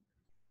Bactrim,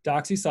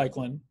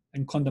 doxycycline,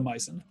 and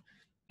clindamycin.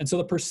 And so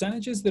the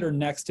percentages that are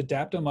next to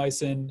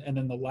daptomycin and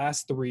then the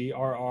last three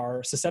are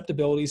our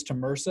susceptibilities to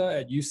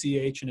MRSA at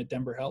UCH and at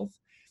Denver Health.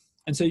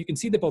 And so you can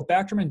see that both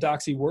Bactrim and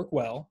doxy work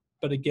well,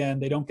 but again,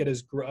 they don't get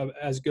as good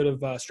of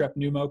strep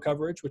pneumo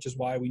coverage, which is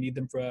why we need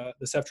them for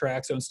the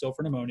ceftriaxone still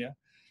for pneumonia.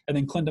 And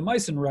then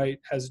clindamycin, right,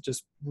 has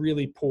just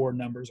really poor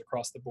numbers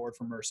across the board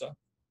for MRSA.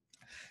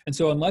 And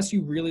so unless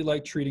you really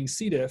like treating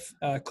C. diff,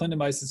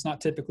 clindamycin is not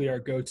typically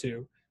our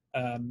go-to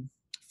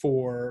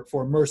for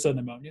MRSA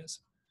pneumonias.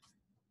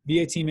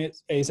 VA Team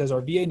A says,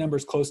 our VA number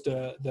is close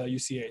to the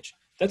UCH.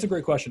 That's a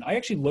great question. I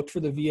actually looked for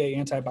the VA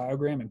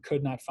antibiogram and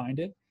could not find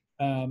it.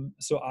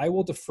 So I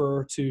will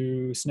defer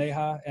to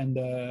Sneha and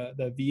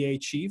the VA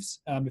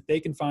chiefs. If they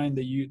can find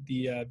the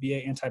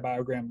VA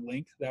antibiogram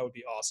link, that would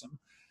be awesome.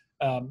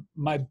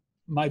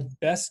 My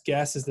best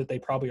guess is that they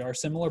probably are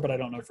similar, but I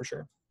don't know for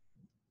sure.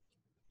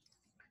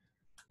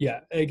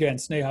 Yeah, again,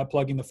 Sneha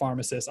plugging the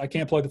pharmacist. I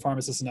can't plug the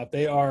pharmacist enough.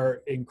 They are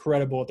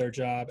incredible at their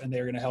job, and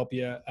they're going to help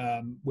you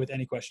with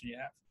any question you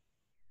have.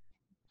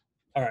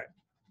 All right.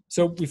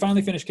 So we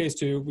finally finished case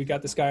 2. We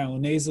got this guy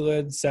on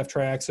linezolid,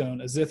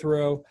 ceftriaxone,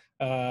 azithro.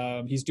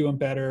 He's doing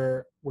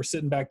better. We're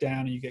sitting back down,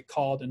 and you get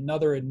called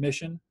another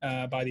admission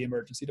by the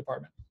emergency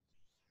department.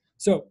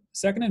 So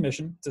second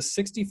admission, it's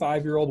a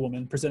 65-year-old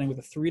woman presenting with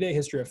a 3-day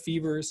history of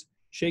fevers,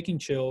 shaking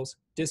chills,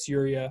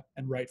 dysuria,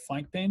 and right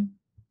flank pain.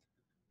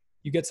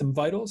 You get some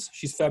vitals.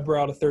 She's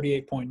febrile to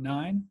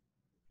 38.9.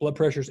 Blood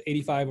pressure is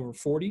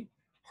 85/40.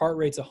 Heart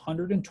rate's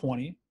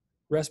 120.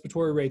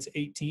 Respiratory rate's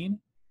 18.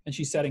 And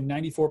she's setting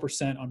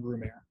 94% on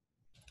room air.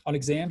 On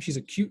exam, she's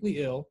acutely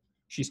ill.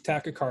 She's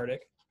tachycardic.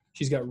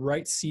 She's got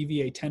right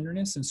CVA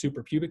tenderness and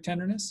suprapubic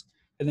tenderness.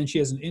 And then she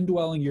has an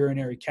indwelling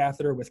urinary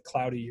catheter with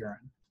cloudy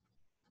urine.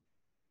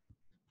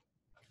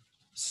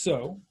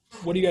 So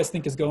what do you guys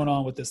think is going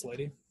on with this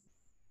lady?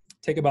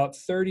 Take about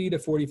 30 to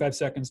 45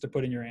 seconds to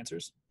put in your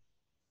answers.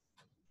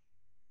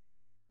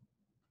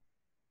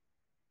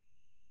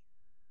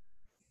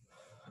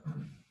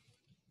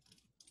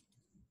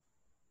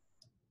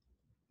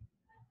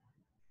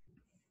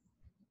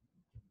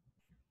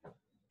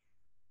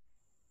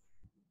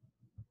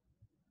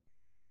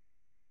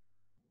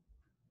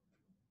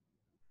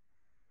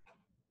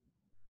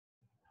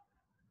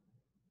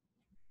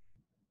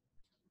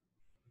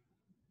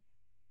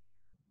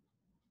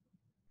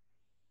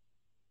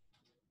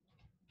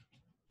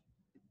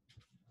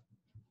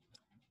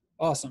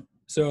 Awesome.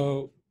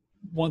 So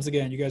once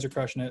again, you guys are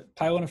crushing it.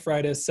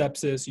 Pyelonephritis,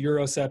 sepsis,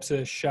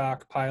 urosepsis,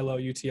 shock,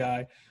 pyelo,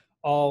 UTI,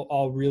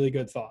 all really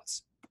good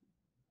thoughts.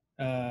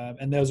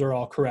 And those are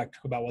all correct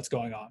about what's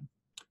going on.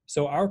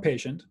 So our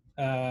patient,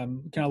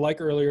 kind of like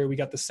earlier, we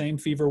got the same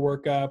fever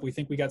workup. We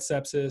think we got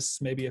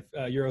sepsis, maybe a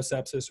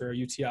urosepsis or a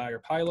UTI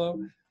or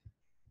pyelo.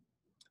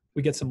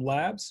 We get some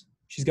labs.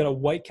 She's got a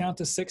white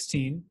count of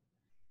 16.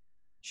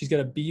 She's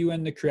got a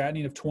BUN to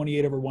creatinine of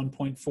 28 over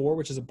 1.4,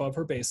 which is above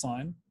her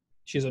baseline.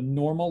 She has a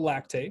normal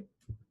lactate.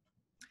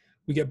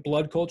 We get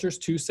blood cultures,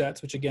 2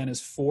 sets, which again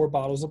is 4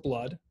 bottles of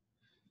blood.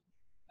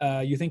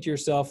 You think to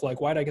yourself,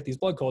 like, why did I get these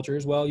blood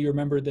cultures? Well, you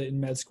remember that in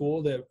med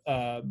school that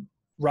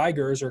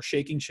Rigers or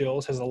shaking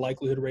chills has a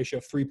likelihood ratio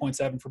of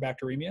 3.7 for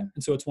bacteremia.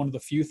 And so it's one of the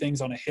few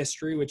things on a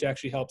history which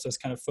actually helps us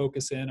kind of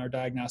focus in our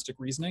diagnostic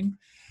reasoning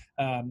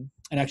and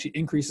actually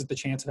increases the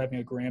chance of having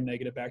a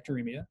gram-negative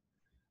bacteremia.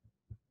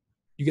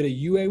 You get a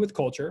UA with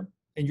culture,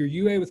 and your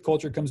UA with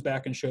culture comes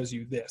back and shows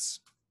you this.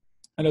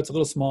 I know it's a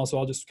little small, so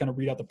I'll just kind of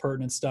read out the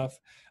pertinent stuff.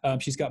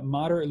 She's got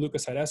moderate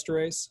leukocyte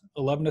esterase,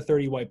 11 to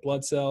 30 white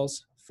blood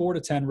cells, 4 to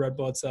 10 red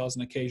blood cells,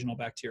 and occasional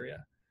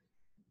bacteria.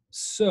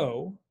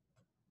 So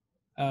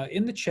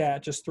in the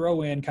chat, just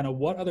throw in kind of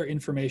what other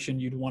information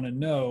you'd want to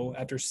know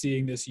after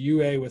seeing this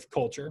UA with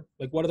culture.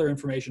 Like what other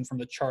information from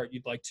the chart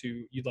you'd like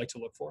to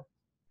look for.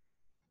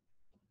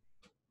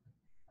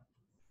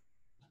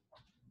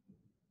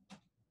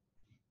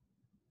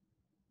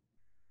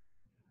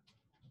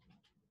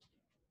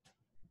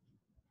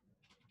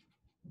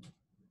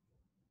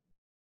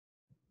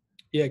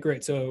 Yeah,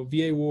 great. So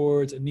VA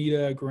wards,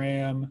 Anita,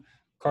 Graham,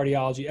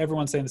 cardiology,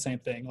 everyone's saying the same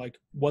thing. Like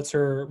what's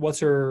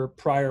her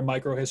prior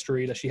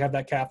microhistory? Does she have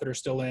that catheter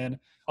still in?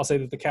 I'll say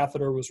that the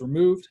catheter was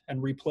removed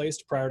and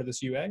replaced prior to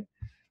this UA.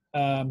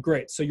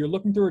 Great. So you're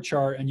looking through a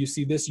chart and you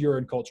see this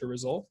urine culture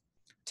result.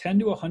 10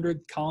 to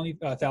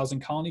 100,000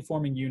 colony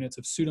forming units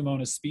of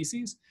Pseudomonas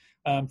species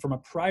from a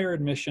prior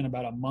admission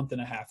about a month and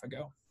a half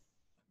ago.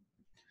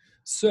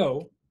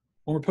 So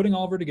when we're putting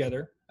all of her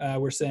together,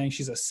 we're saying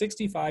she's a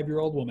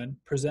 65-year-old woman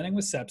presenting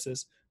with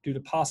sepsis due to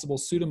possible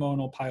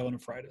pseudomonal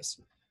pyelonephritis.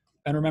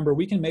 And remember,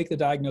 we can make the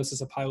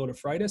diagnosis of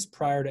pyelonephritis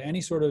prior to any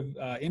sort of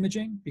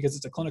imaging because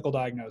it's a clinical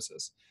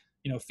diagnosis.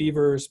 You know,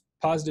 fevers,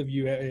 positive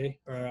UA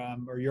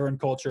or urine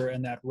culture,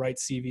 and that right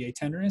CVA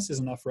tenderness is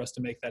enough for us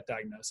to make that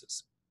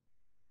diagnosis.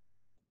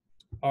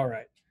 All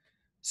right.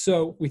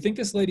 So we think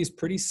this lady's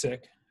pretty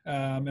sick,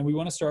 and we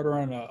want to start her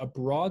on a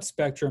broad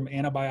spectrum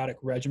antibiotic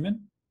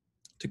regimen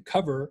to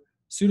cover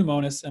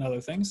Pseudomonas and other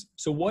things.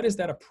 So what is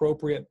that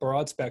appropriate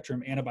broad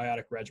spectrum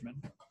antibiotic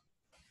regimen?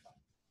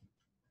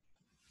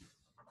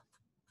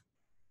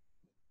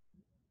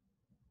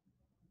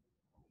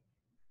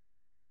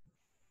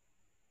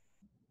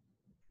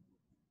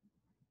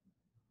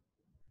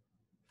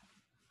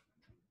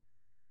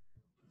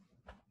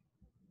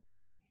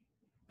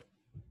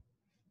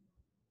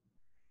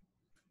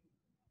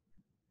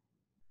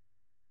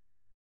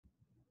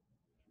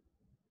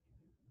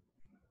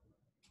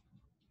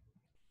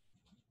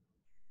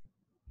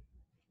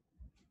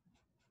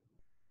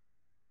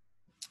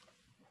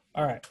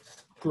 All right,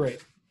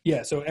 great.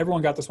 Yeah, so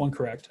everyone got this one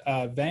correct.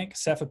 Vanc,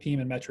 cefepime,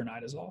 and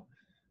metronidazole.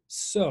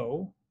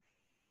 So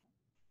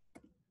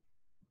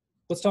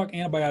let's talk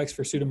antibiotics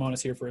for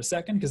Pseudomonas here for a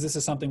second, because this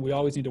is something we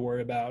always need to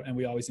worry about and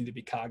we always need to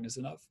be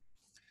cognizant of.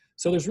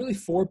 So there's really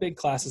 4 big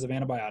classes of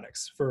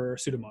antibiotics for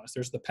Pseudomonas.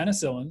 There's the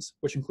penicillins,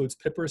 which includes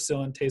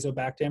piperacillin,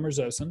 tazobactam, or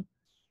zosyn.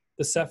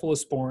 The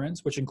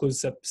cephalosporins, which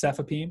includes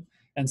cefepime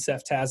and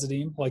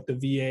ceftazidime, like the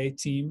VA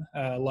team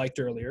liked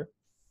earlier.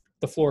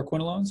 The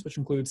fluoroquinolones, which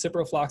include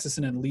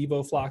ciprofloxacin and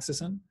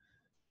levofloxacin.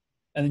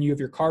 And then you have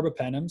your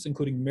carbapenems,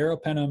 including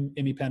meropenem,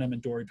 imipenem,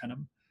 and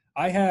doripenem.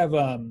 I have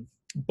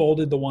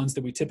bolded the ones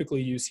that we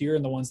typically use here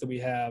and the ones that we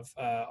have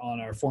on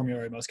our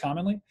formulary most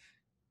commonly.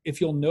 If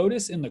you'll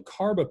notice in the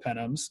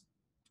carbapenems,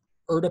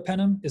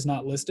 ertapenem is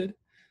not listed.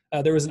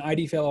 There was an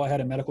ID fellow I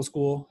had in medical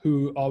school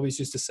who always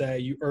used to say,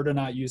 you erta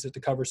not use it to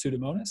cover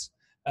Pseudomonas.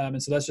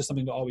 And so that's just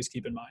something to always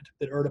keep in mind,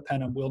 that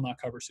ertapenem will not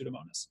cover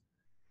Pseudomonas.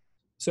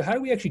 So how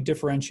do we actually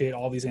differentiate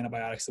all these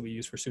antibiotics that we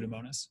use for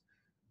Pseudomonas?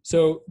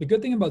 So the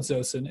good thing about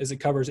Zosyn is it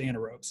covers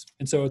anaerobes.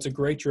 And so it's a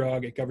great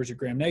drug. It covers your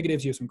gram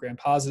negatives, you have some gram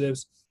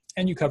positives,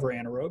 and you cover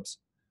anaerobes.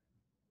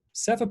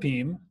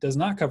 Cefepime does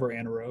not cover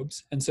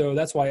anaerobes, and so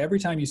that's why every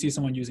time you see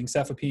someone using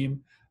cefepime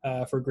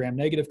for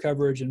gram-negative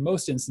coverage, in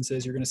most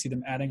instances, you're going to see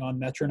them adding on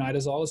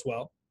metronidazole as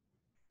well.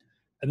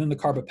 And then the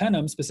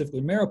carbapenem,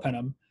 specifically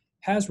meropenem,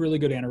 has really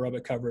good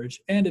anaerobic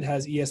coverage, and it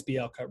has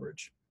ESBL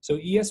coverage. So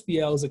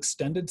ESBL is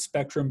extended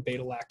spectrum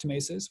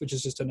beta-lactamases, which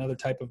is just another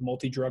type of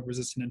multi-drug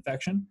resistant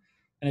infection.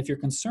 And if you're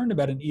concerned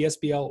about an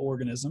ESBL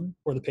organism,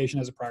 or the patient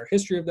has a prior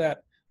history of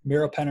that,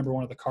 meropenem or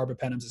one of the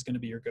carbapenems is going to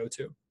be your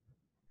go-to.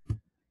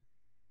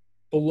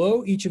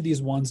 Below each of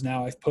these ones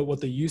now, I've put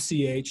what the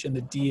UCH and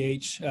the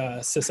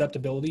DH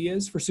susceptibility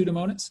is for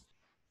Pseudomonas.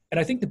 And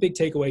I think the big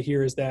takeaway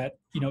here is that,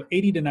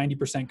 80 to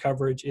 90%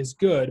 coverage is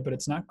good, but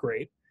it's not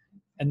great.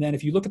 And then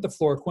if you look at the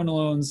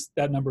fluoroquinolones,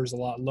 that number is a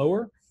lot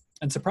lower.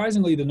 And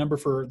surprisingly, the number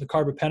for the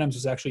carbapenems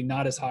was actually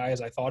not as high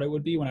as I thought it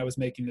would be when I was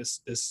making this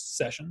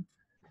session.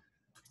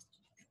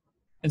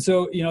 And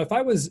so,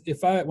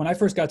 when I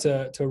first got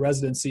to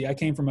residency, I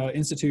came from an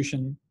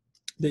institution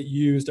that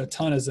used a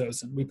ton of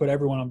Zosyn. We put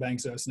everyone on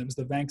Vancomycin. It was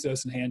the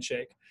Vancomycin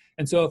handshake.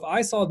 And so if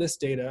I saw this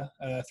data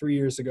 3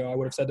 years ago, I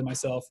would have said to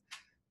myself,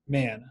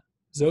 man,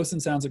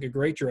 Zosyn sounds like a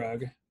great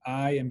drug.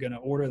 I am going to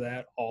order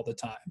that all the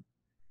time.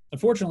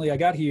 Unfortunately, I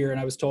got here and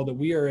I was told that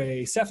we are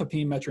a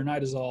cefepime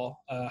metronidazole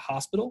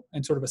hospital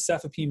and sort of a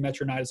cefepime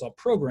metronidazole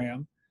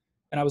program.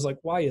 And I was like,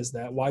 why is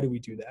that? Why do we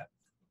do that?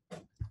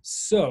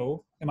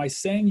 So am I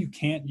saying you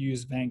can't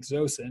use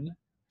Vancomycin?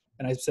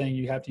 And I'm saying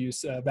you have to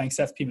use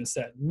Vancomycin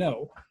instead?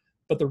 No.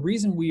 But the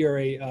reason we are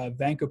a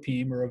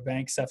Vancomycin or a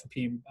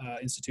Vancomycin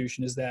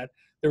institution is that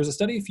there was a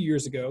study a few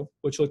years ago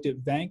which looked at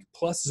Vanc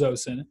plus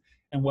Zosyn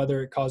and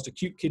whether it caused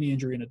acute kidney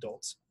injury in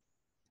adults.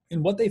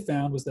 And what they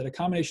found was that a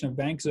combination of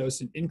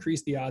Vancomycin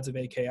increased the odds of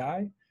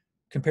AKI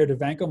compared to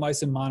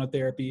vancomycin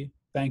monotherapy,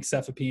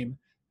 Vancomycin,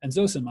 and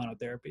Zosyn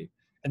monotherapy.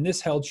 And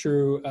this held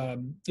true.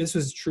 This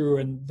was true,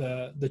 and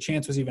the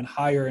chance was even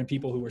higher in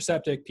people who were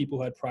septic, people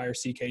who had prior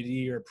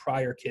CKD or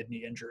prior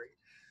kidney injury.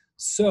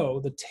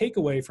 So the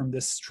takeaway from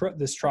this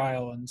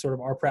trial and sort of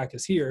our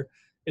practice here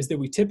is that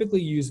we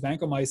typically use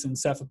vancomycin,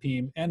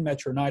 cefepime, and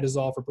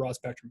metronidazole for broad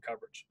spectrum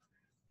coverage.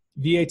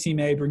 VA Team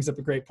A brings up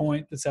a great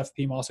point that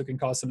cefepime also can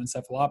cause some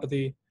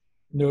encephalopathy.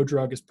 No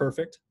drug is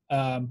perfect,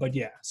 but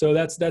yeah. So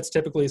that's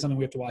typically something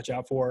we have to watch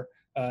out for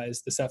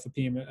is the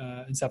cefepime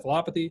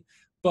encephalopathy.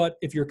 But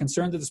if you're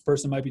concerned that this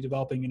person might be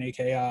developing an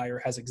AKI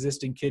or has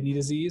existing kidney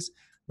disease,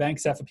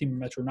 vancomycin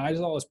and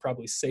metronidazole is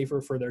probably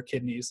safer for their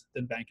kidneys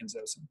than vanc and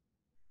Zosyn.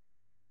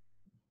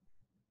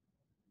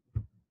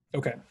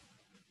 Okay,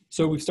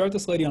 so we start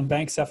this lady on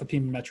Vancomycin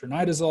and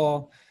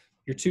metronidazole.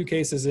 You're 2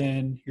 cases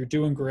in, you're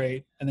doing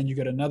great, and then you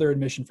get another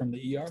admission from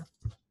the ER.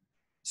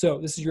 So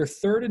this is your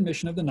 3rd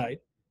admission of the night.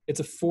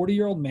 It's a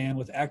 40-year-old man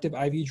with active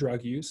IV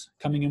drug use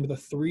coming in with a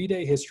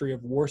 3-day history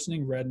of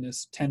worsening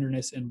redness,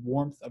 tenderness, and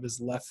warmth of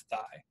his left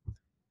thigh.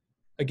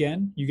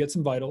 Again, you get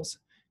some vitals.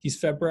 He's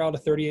febrile to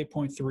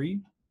 38.3.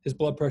 His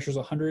blood pressure is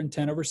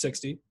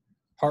 110/60.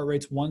 Heart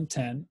rate's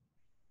 110.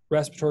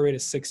 Respiratory rate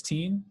is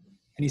 16.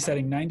 And he's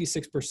setting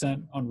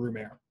 96% on room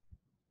air.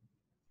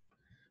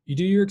 You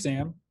do your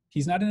exam.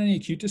 He's not in any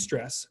acute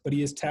distress, but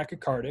he is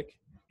tachycardic,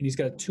 and he's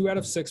got a 2 out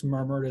of 6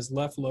 murmur at his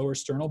left lower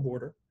sternal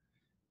border.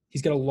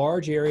 He's got a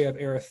large area of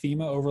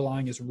erythema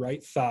overlying his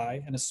right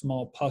thigh and a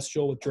small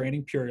pustule with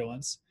draining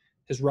purulence.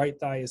 His right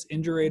thigh is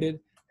indurated,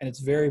 and it's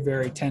very,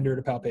 very tender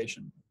to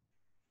palpation.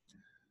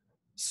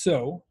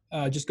 So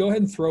just go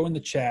ahead and throw in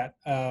the chat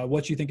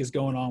what you think is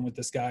going on with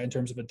this guy in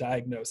terms of a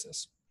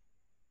diagnosis.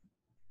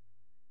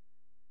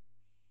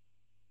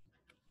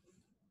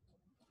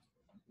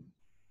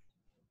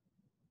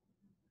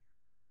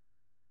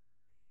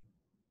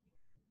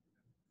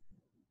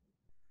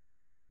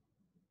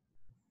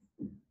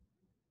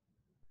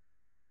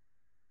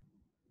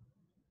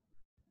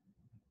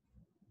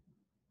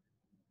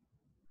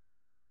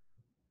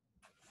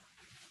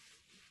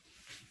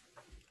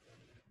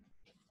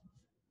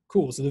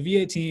 Cool. So the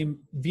VA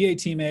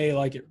team A,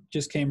 like it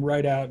just came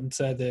right out and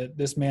said that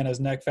this man has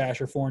neck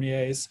fascia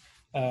Fournier's.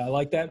 I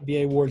like that.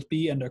 VA wards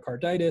B,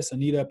 endocarditis.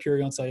 Anita,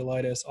 purulent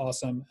cellulitis.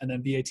 Awesome. And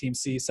then VA team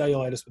C,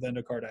 cellulitis with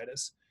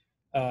endocarditis.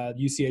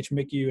 UCH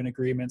MICU in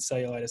agreement,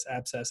 cellulitis,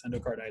 abscess,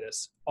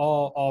 endocarditis.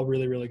 All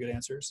really, really good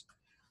answers.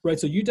 Right.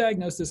 So you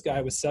diagnosed this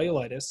guy with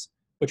cellulitis,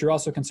 but you're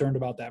also concerned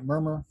about that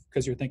murmur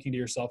because you're thinking to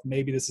yourself,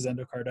 maybe this is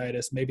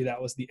endocarditis. Maybe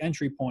that was the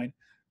entry point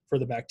for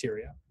the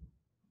bacteria.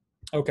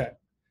 Okay.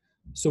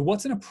 So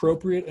what's an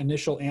appropriate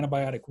initial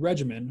antibiotic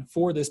regimen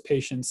for this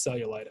patient's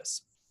cellulitis?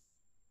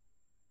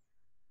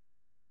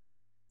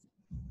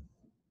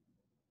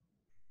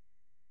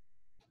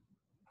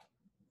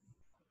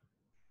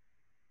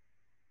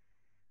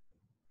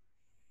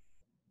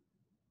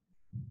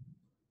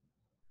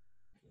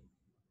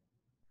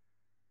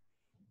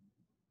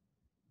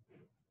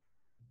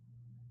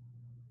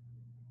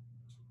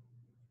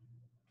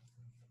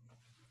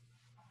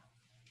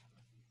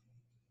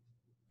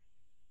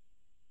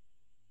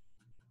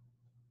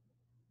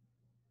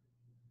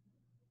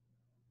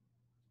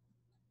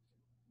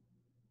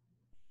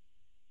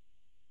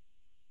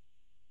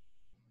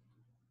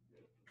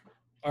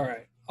 All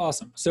right,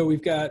 Awesome. So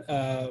we've got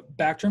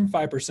Bactrim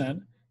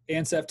 5%,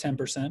 Ancef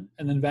 10%,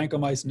 and then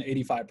vancomycin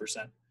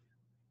 85%.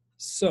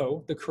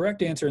 So the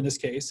correct answer in this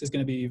case is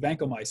going to be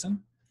vancomycin.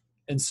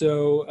 And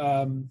so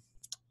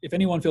if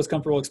anyone feels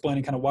comfortable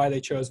explaining kind of why they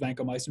chose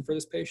vancomycin for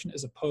this patient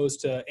as opposed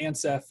to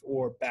Ancef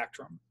or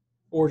Bactrim,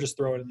 or just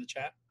throw it in the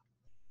chat.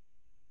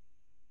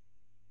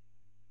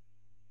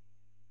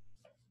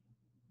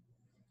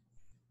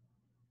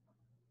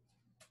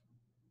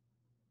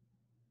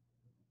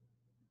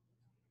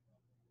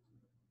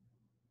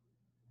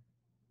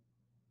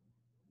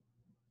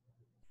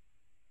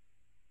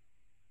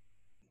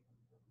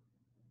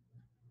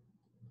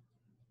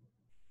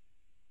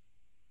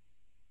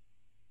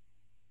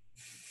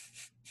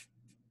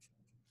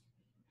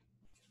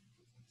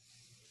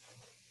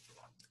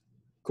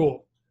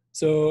 Cool.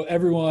 So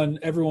everyone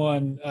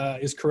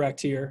is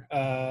correct here.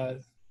 I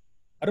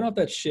don't know if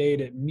that's shade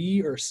at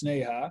me or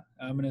Sneha.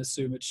 I'm going to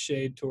assume it's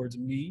shade towards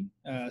me.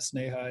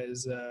 Sneha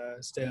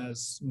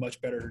has much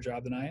better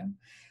job than I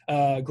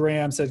am.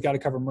 Graham says got to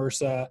cover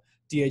MRSA,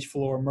 DH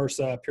floor,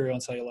 MRSA,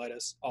 purulent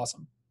cellulitis.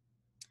 Awesome.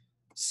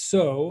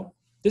 So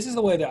this is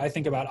the way that I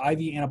think about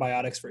IV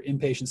antibiotics for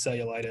inpatient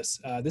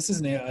cellulitis. This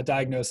is a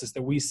diagnosis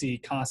that we see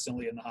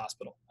constantly in the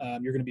hospital.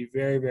 You're going to be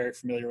very, very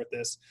familiar with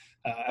this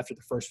after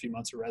the first few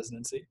months of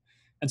residency.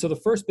 And so the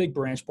first big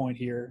branch point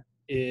here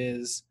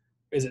is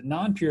it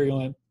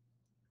non-purulent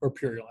or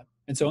purulent?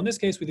 And so in this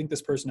case, we think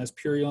this person has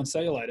purulent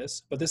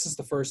cellulitis, but this is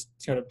the first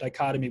kind of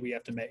dichotomy we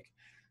have to make.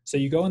 So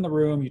you go in the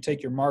room, you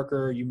take your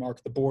marker, you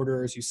mark the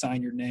borders, you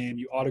sign your name,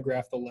 you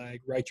autograph the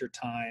leg, write your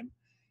time.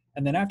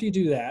 And then after you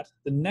do that,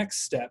 the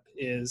next step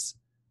is,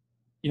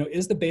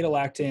 is the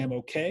beta-lactam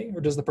okay,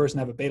 or does the person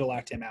have a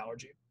beta-lactam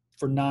allergy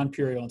for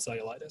non-purulent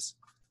cellulitis?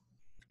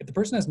 If the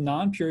person has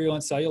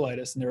non-purulent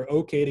cellulitis and they're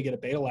okay to get a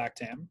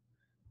beta-lactam,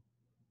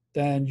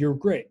 then you're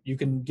great. You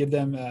can give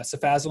them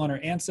cefazolin or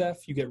Ancef,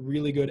 you get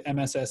really good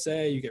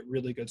MSSA, you get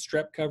really good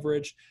strep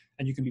coverage,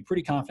 and you can be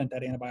pretty confident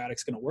that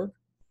antibiotic's gonna work.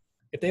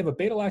 If they have a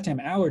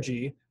beta-lactam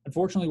allergy,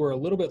 unfortunately, we're a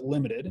little bit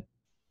limited.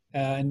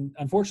 And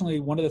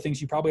unfortunately, one of the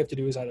things you probably have to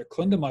do is either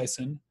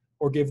clindamycin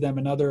or give them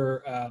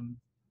another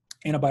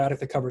antibiotic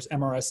that covers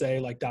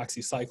MRSA like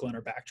doxycycline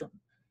or Bactrim.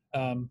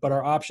 But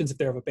our options if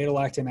they have a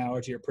beta-lactam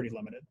allergy are pretty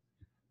limited.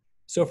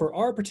 So for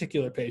our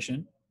particular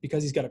patient,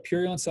 because he's got a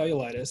purulent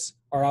cellulitis,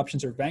 our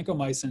options are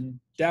vancomycin,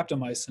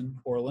 daptomycin,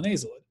 or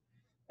linezolid.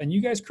 And you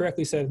guys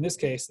correctly said in this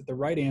case that the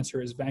right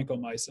answer is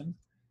vancomycin.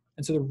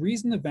 And so the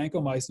reason that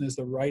vancomycin is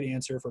the right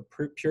answer for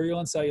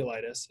purulent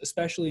cellulitis,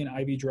 especially in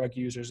IV drug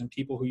users and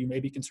people who you may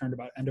be concerned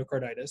about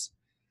endocarditis,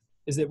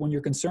 is that when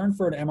you're concerned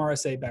for an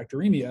MRSA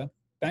bacteremia,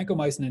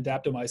 vancomycin and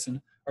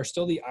daptomycin are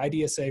still the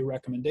IDSA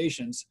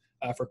recommendations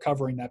for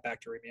covering that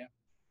bacteremia.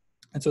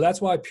 And so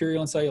that's why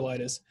purulent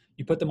cellulitis,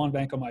 you put them on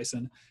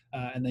vancomycin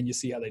and then you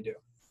see how they do.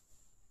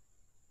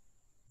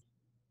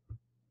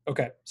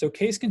 Okay, so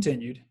case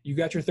continued. You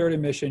got your third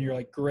admission. You're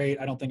like, great,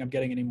 I don't think I'm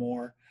getting any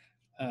more.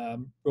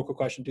 Real quick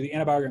question. Do the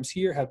antibiograms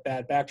here have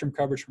bad Bactrim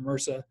coverage for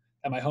MRSA?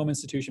 At my home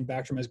institution,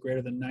 Bactrim has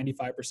greater than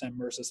 95%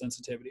 MRSA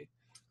sensitivity.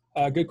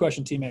 Good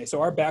question, Team A.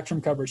 So our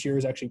Bactrim coverage here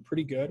is actually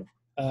pretty good.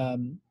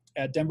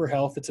 At Denver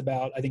Health, it's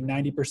about, I think,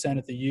 90%.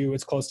 At the U,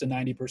 it's close to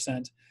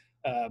 90%.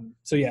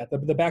 So yeah,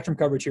 the Bactrim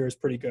coverage here is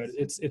pretty good.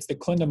 It's the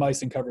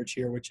clindamycin coverage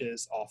here, which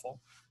is awful.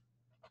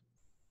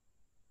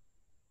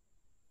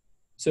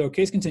 So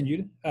case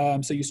continued.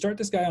 So you start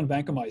this guy on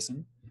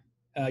vancomycin.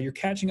 You're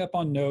catching up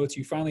on notes.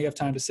 You finally have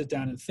time to sit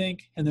down and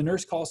think. And the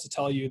nurse calls to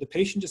tell you the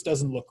patient just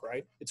doesn't look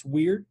right. It's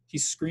weird.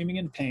 He's screaming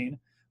in pain,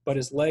 but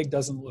his leg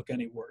doesn't look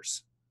any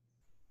worse.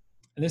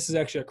 And this is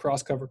actually a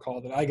cross-cover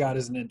call that I got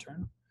as an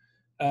intern.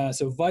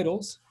 So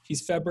vitals,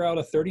 he's febrile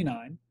to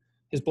 39.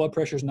 His blood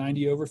pressure is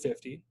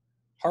 90/50.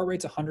 Heart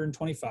rate's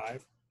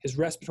 125. His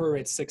respiratory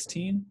rate's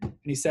 16. And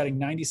he's setting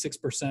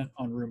 96%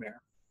 on room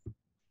air.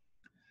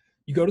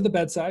 You go to the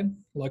bedside,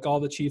 like all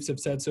the chiefs have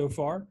said so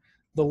far.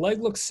 The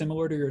leg looks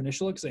similar to your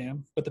initial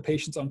exam, but the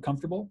patient's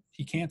uncomfortable,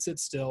 he can't sit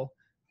still,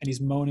 and he's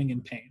moaning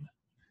in pain.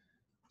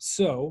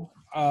 So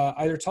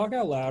either talk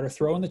out loud or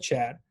throw in the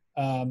chat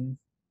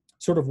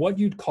sort of what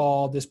you'd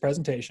call this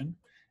presentation,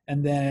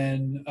 and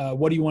then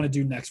what do you want to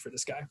do next for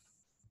this guy?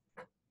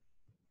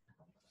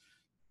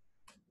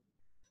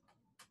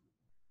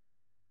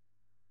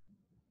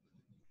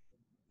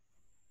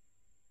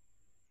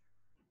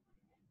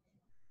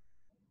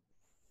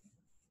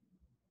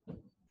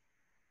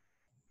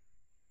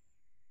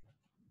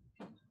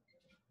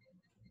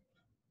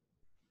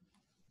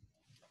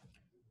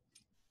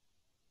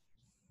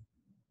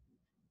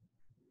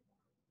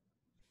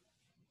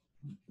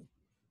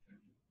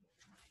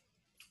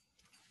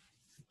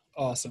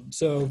 Awesome.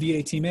 So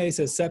VA Team A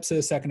says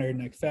sepsis, secondary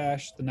neck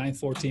fash. The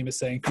 9th floor team is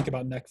saying think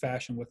about neck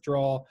fash and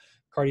withdrawal.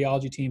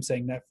 Cardiology team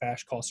saying neck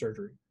fash, call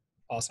surgery.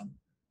 Awesome.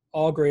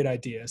 All great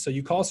ideas. So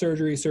you call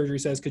surgery. Surgery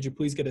says, could you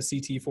please get a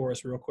CT for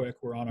us real quick?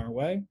 We're on our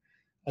way.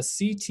 A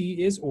CT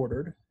is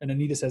ordered, and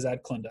Anita says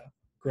add Clinda.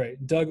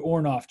 Great. Doug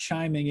Ornoff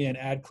chiming in,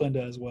 add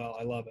Clinda as well.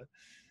 I love it.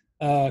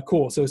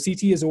 Cool. So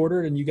CT is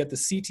ordered, and you get the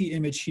CT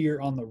image here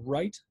on the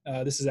right.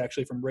 This is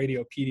actually from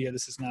Radiopedia.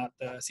 This is not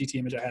the CT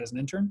image I had as an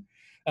intern.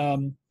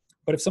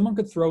 But if someone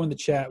could throw in the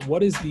chat,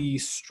 what is the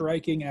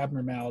striking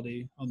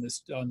abnormality on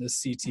this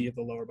CT of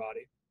the lower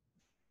body?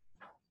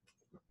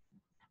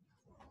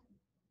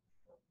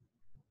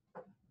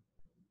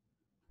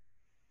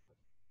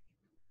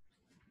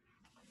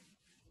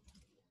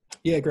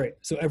 Yeah, great.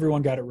 So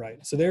everyone got it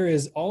right. So there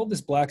is all this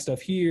black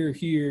stuff here,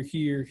 here,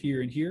 here,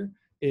 here, and here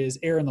is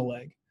air in the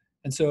leg.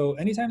 And so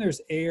anytime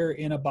there's air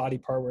in a body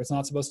part where it's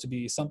not supposed to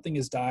be, something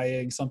is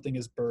dying, something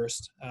is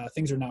burst,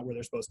 things are not where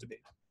they're supposed to be.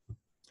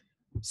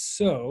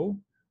 So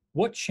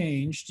what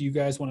change do you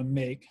guys want to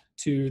make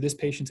to this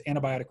patient's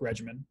antibiotic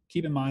regimen?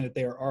 Keep in mind that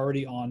they are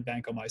already on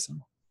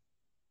vancomycin.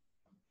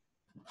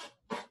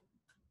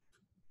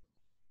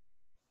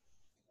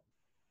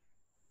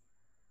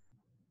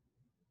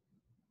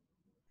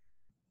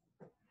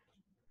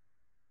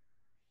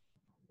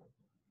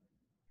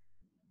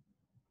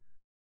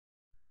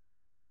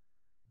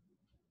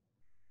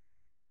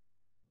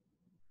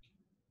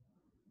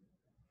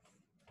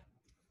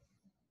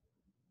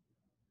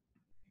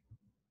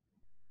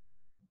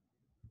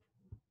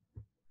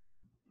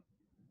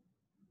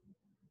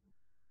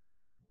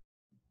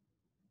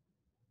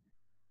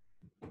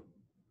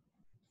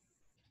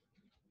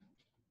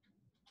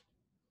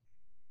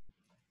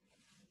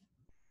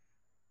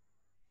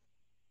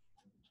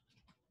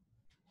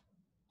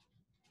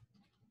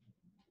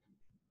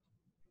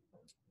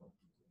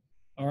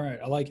 All right,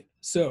 I like it.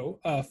 So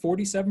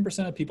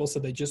 47% of people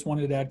said they just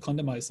wanted to add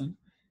clindamycin.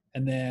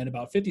 And then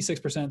about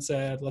 56%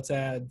 said, let's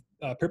add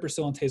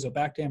piperacillin,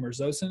 tazobactam, or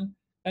Zosyn,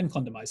 and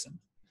clindamycin.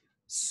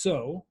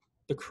 So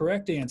the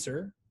correct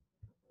answer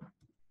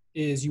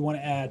is you want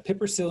to add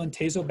piperacillin,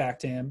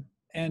 tazobactam,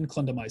 and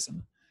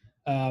clindamycin.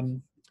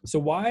 So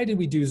why did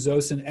we do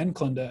Zosyn and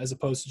clinda as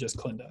opposed to just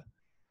clinda?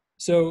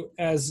 So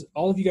as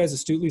all of you guys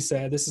astutely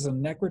said, this is a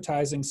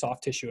necrotizing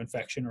soft tissue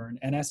infection, or an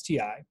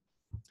NSTI.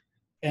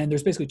 And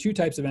there's basically two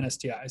types of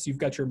NSTIs. You've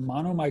got your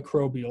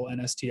monomicrobial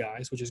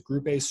NSTIs, which is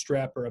group A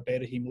strep or a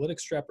beta hemolytic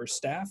strep or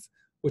staph,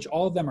 which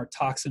all of them are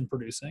toxin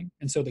producing.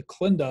 And so the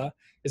clinda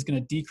is going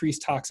to decrease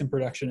toxin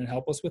production and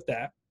help us with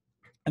that.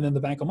 And then the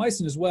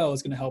vancomycin as well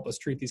is going to help us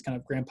treat these kind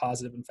of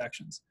gram-positive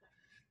infections.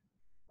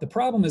 The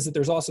problem is that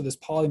there's also this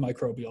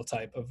polymicrobial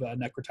type of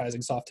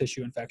necrotizing soft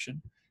tissue infection.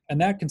 And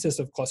that consists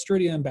of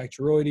Clostridium,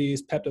 Bacteroides,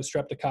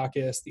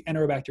 Peptostreptococcus, the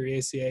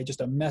Enterobacteriaceae,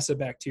 just a mess of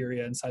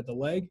bacteria inside the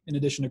leg, in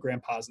addition to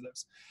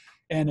gram-positives.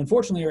 And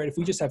unfortunately, right, if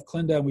we just have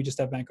clinda and we just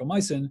have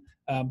vancomycin,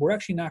 we're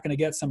actually not going to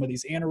get some of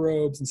these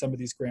anaerobes and some of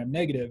these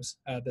gram-negatives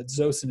that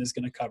Zosyn is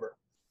going to cover.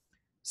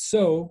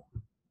 So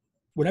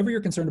whenever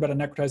you're concerned about a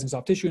necrotizing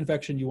soft tissue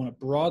infection, you want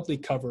to broadly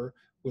cover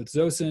with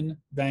Zosyn,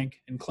 Vanc,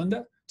 and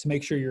clinda to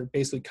make sure you're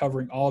basically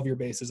covering all of your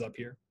bases up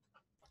here.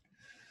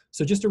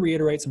 So just to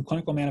reiterate some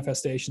clinical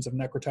manifestations of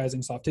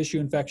necrotizing soft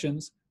tissue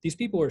infections, these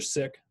people are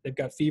sick, they've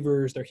got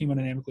fevers, they're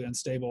hemodynamically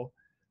unstable.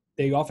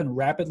 They often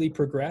rapidly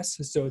progress,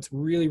 so it's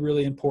really,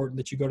 really important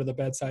that you go to the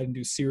bedside and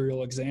do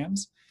serial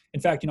exams.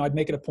 In fact, I'd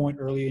make it a point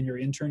early in your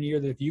intern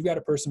year that if you've got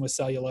a person with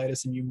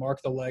cellulitis and you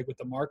mark the leg with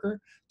the marker,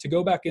 to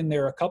go back in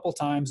there a couple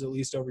times, at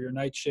least over your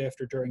night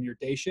shift or during your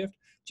day shift,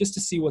 just to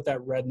see what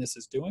that redness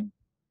is doing.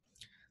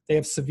 They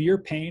have severe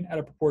pain at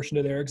a proportion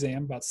to their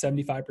exam, about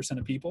 75%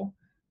 of people.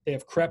 They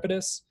have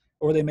crepitus,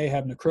 or they may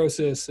have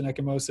necrosis, an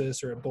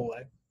ecchymosis, or a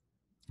bullae.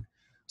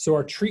 So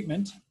our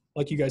treatment,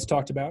 like you guys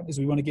talked about, is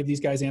we want to give these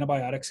guys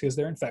antibiotics because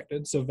they're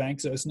infected, so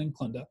Vanc, Zosyn, and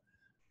clinda.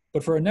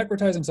 But for a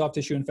necrotizing soft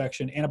tissue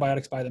infection,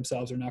 antibiotics by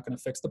themselves are not going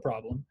to fix the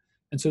problem.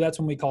 And so that's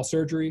when we call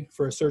surgery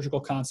for a surgical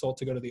consult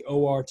to go to the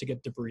OR to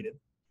get debrided.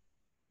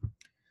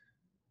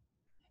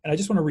 And I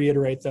just want to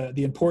reiterate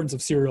the importance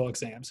of serial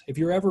exams. If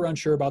you're ever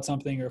unsure about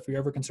something, or if you're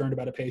ever concerned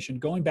about a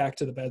patient, going back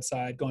to the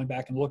bedside, going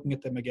back and looking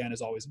at them again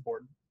is always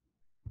important.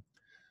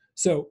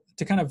 So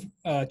to kind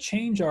of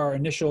change our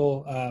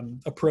initial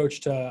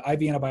approach to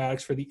IV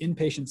antibiotics for the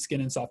inpatient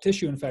skin and soft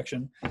tissue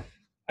infection,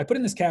 I put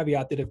in this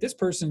caveat that if this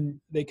person,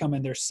 they come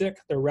in, they're sick,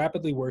 they're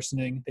rapidly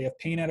worsening, they have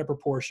pain out of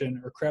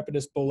proportion, or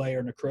crepitus, bullae,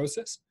 or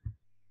necrosis,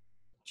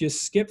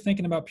 just skip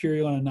thinking about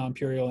purulent and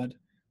non-purulent.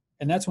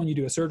 And that's when you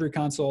do a surgery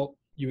consult,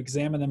 you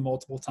examine them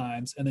multiple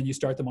times, and then you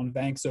start them on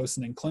Vanc,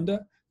 Zosyn, and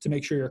clinda to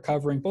make sure you're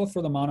covering both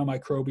for the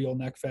monomicrobial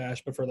neck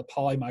fash, but for the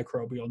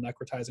polymicrobial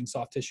necrotizing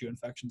soft tissue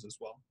infections as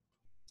well.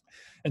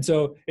 And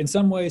so in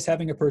some ways,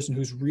 having a person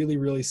who's really,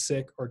 really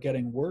sick or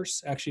getting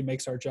worse actually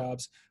makes our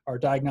jobs, our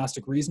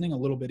diagnostic reasoning, a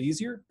little bit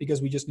easier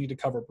because we just need to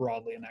cover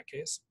broadly in that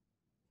case.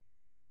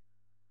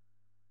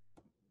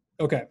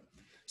 Okay,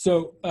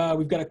 so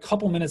we've got a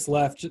couple minutes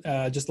left,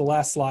 just the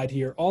last slide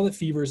here. All that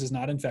fevers is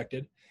not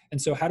infected.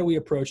 And so how do we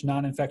approach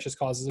non-infectious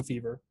causes of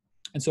fever?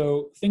 And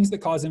so things that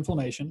cause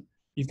inflammation,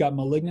 you've got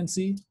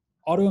malignancy,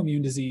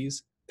 autoimmune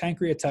disease,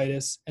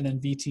 pancreatitis, and then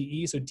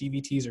VTE, so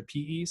DVTs or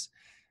PEs.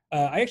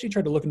 I actually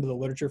tried to look into the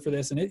literature for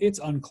this, and it's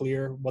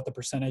unclear what the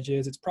percentage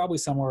is. It's probably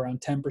somewhere around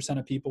 10%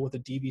 of people with a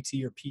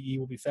DVT or PE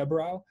will be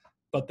febrile,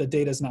 but the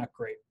data is not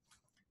great.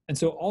 And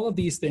so all of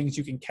these things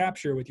you can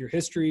capture with your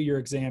history, your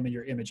exam, and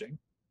your imaging.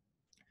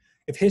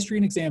 If history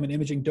and exam and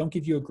imaging don't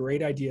give you a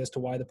great idea as to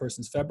why the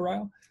person's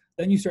febrile,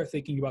 then you start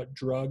thinking about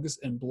drugs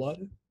and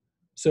blood.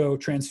 So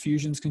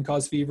transfusions can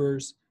cause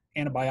fevers.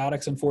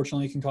 Antibiotics,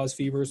 unfortunately, can cause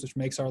fevers, which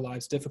makes our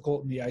lives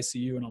difficult in the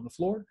ICU and on the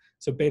floor.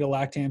 So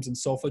beta-lactams and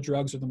sulfa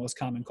drugs are the most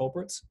common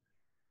culprits.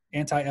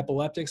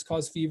 Anti-epileptics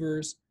cause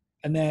fevers.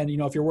 And then,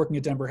 if you're working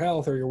at Denver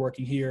Health or you're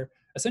working here,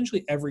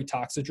 essentially every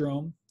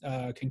toxidrome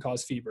can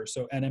cause fever.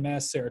 So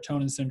NMS,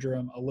 serotonin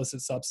syndrome,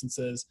 illicit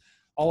substances,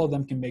 all of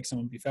them can make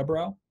someone be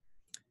febrile.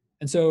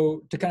 And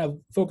so to kind of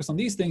focus on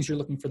these things, you're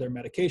looking for their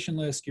medication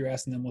list, you're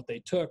asking them what they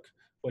took,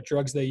 what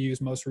drugs they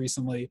used most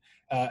recently,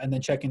 and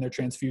then checking their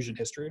transfusion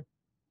history.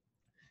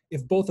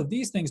 If both of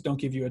these things don't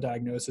give you a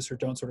diagnosis or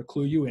don't sort of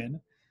clue you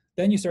in,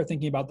 then you start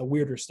thinking about the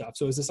weirder stuff.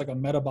 So is this like a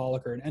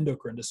metabolic or an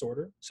endocrine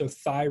disorder? So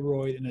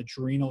thyroid and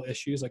adrenal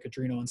issues like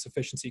adrenal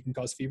insufficiency can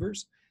cause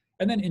fevers.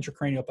 And then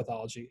intracranial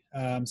pathology.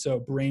 So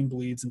brain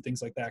bleeds and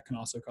things like that can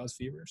also cause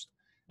fevers.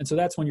 And so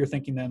that's when you're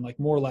thinking then like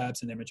more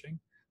labs and imaging.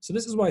 So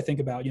this is what I think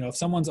about, if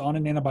someone's on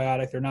an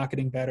antibiotic, they're not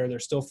getting better, they're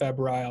still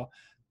febrile,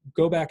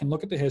 go back and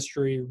look at the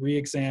history,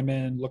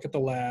 re-examine, look at the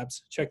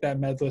labs, check that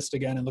med list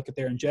again and look at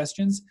their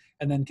ingestions,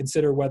 and then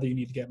consider whether you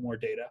need to get more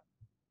data.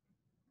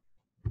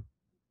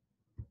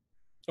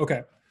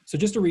 Okay, so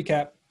just to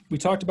recap, we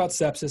talked about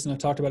sepsis and I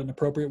talked about an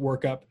appropriate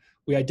workup.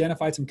 We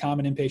identified some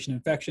common inpatient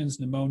infections,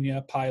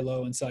 pneumonia,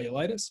 pyelo, and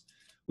cellulitis.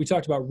 We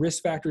talked about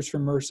risk factors for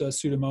MRSA,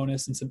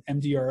 Pseudomonas, and some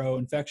MDRO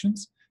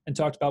infections, and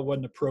talked about what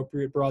an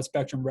appropriate broad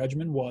spectrum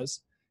regimen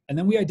was. And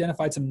then we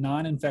identified some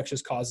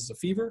non-infectious causes of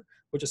fever,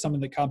 which is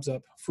something that comes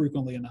up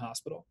frequently in the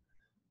hospital.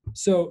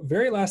 So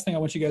very last thing I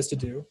want you guys to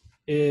do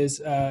is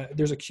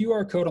there's a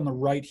QR code on the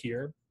right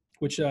here,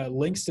 which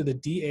links to the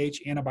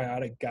DH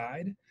antibiotic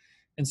guide.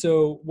 And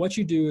so what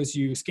you do is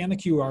you scan the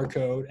QR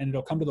code and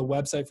it'll come to the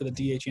website for the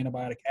DH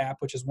antibiotic app,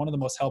 which is one of the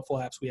most helpful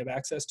apps we have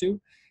access to.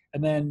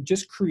 And then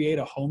just create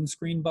a home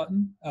screen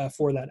button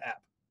for that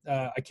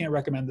app. I can't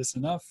recommend this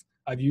enough.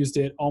 I've used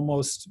it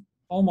almost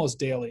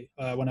daily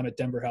when I'm at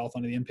Denver Health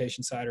on the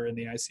inpatient side or in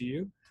the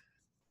ICU.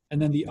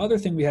 And then the other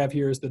thing we have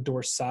here is the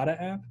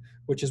Dorsata app,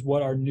 which is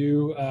what our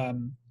new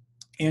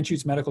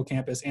Anschutz Medical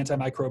Campus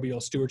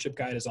antimicrobial stewardship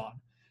guide is on.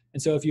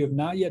 And so if you have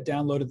not yet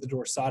downloaded the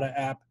Dorsata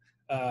app,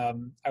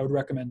 I would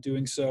recommend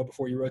doing so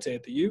before you rotate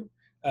at the U.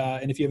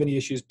 And if you have any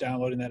issues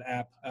downloading that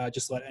app,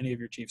 just let any of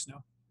your chiefs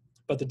know.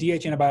 But the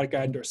DH antibiotic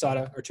guide and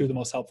Dorsata are two of the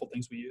most helpful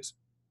things we use.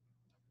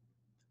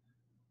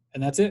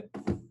 And that's it.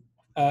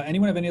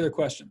 Anyone have any other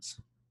questions?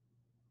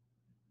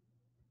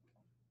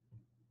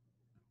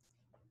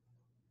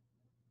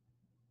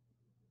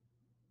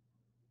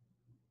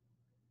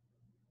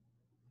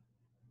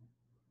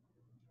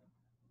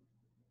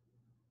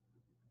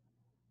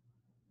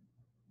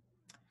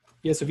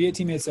 Yeah, so V8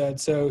 teammate said,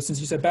 so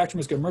since you said Bactrim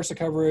was good MRSA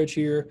coverage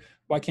here,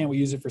 why can't we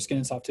use it for skin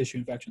and soft tissue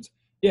infections?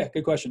 Yeah,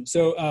 good question.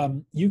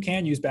 So you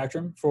can use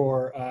Bactrim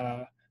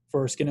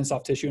for skin and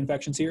soft tissue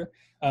infections here.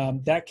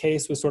 That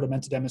case was sort of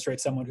meant to demonstrate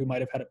someone who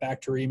might have had a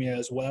bacteremia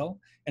as well.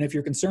 And if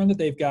you're concerned that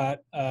they've got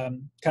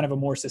kind of a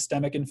more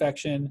systemic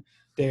infection,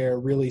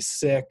 they're really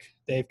sick,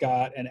 they've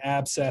got an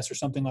abscess or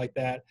something like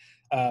that,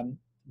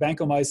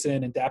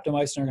 vancomycin and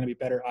daptomycin are going to be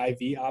better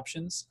IV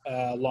options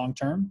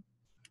long-term,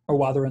 or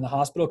while they're in the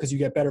hospital, because you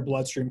get better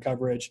bloodstream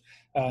coverage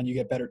and you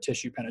get better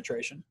tissue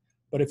penetration.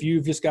 But if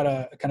you've just got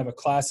a kind of a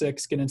classic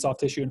skin and soft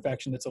tissue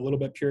infection that's a little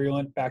bit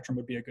purulent, Bactrim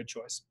would be a good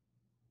choice.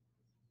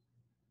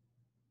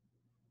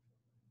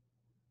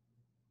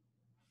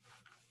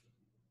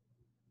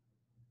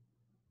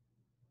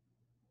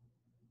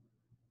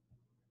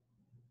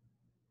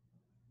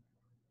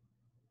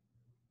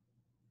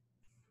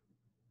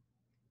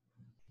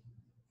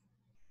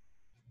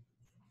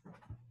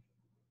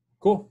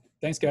 Cool.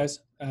 Thanks, guys.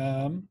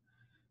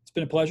 It's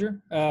been a pleasure.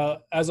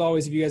 As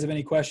always, if you guys have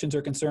any questions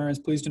or concerns,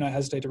 please do not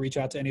hesitate to reach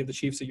out to any of the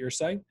chiefs at your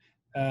site.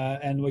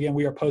 And again,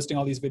 we are posting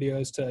all these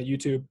videos to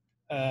YouTube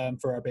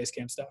for our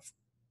Basecamp stuff.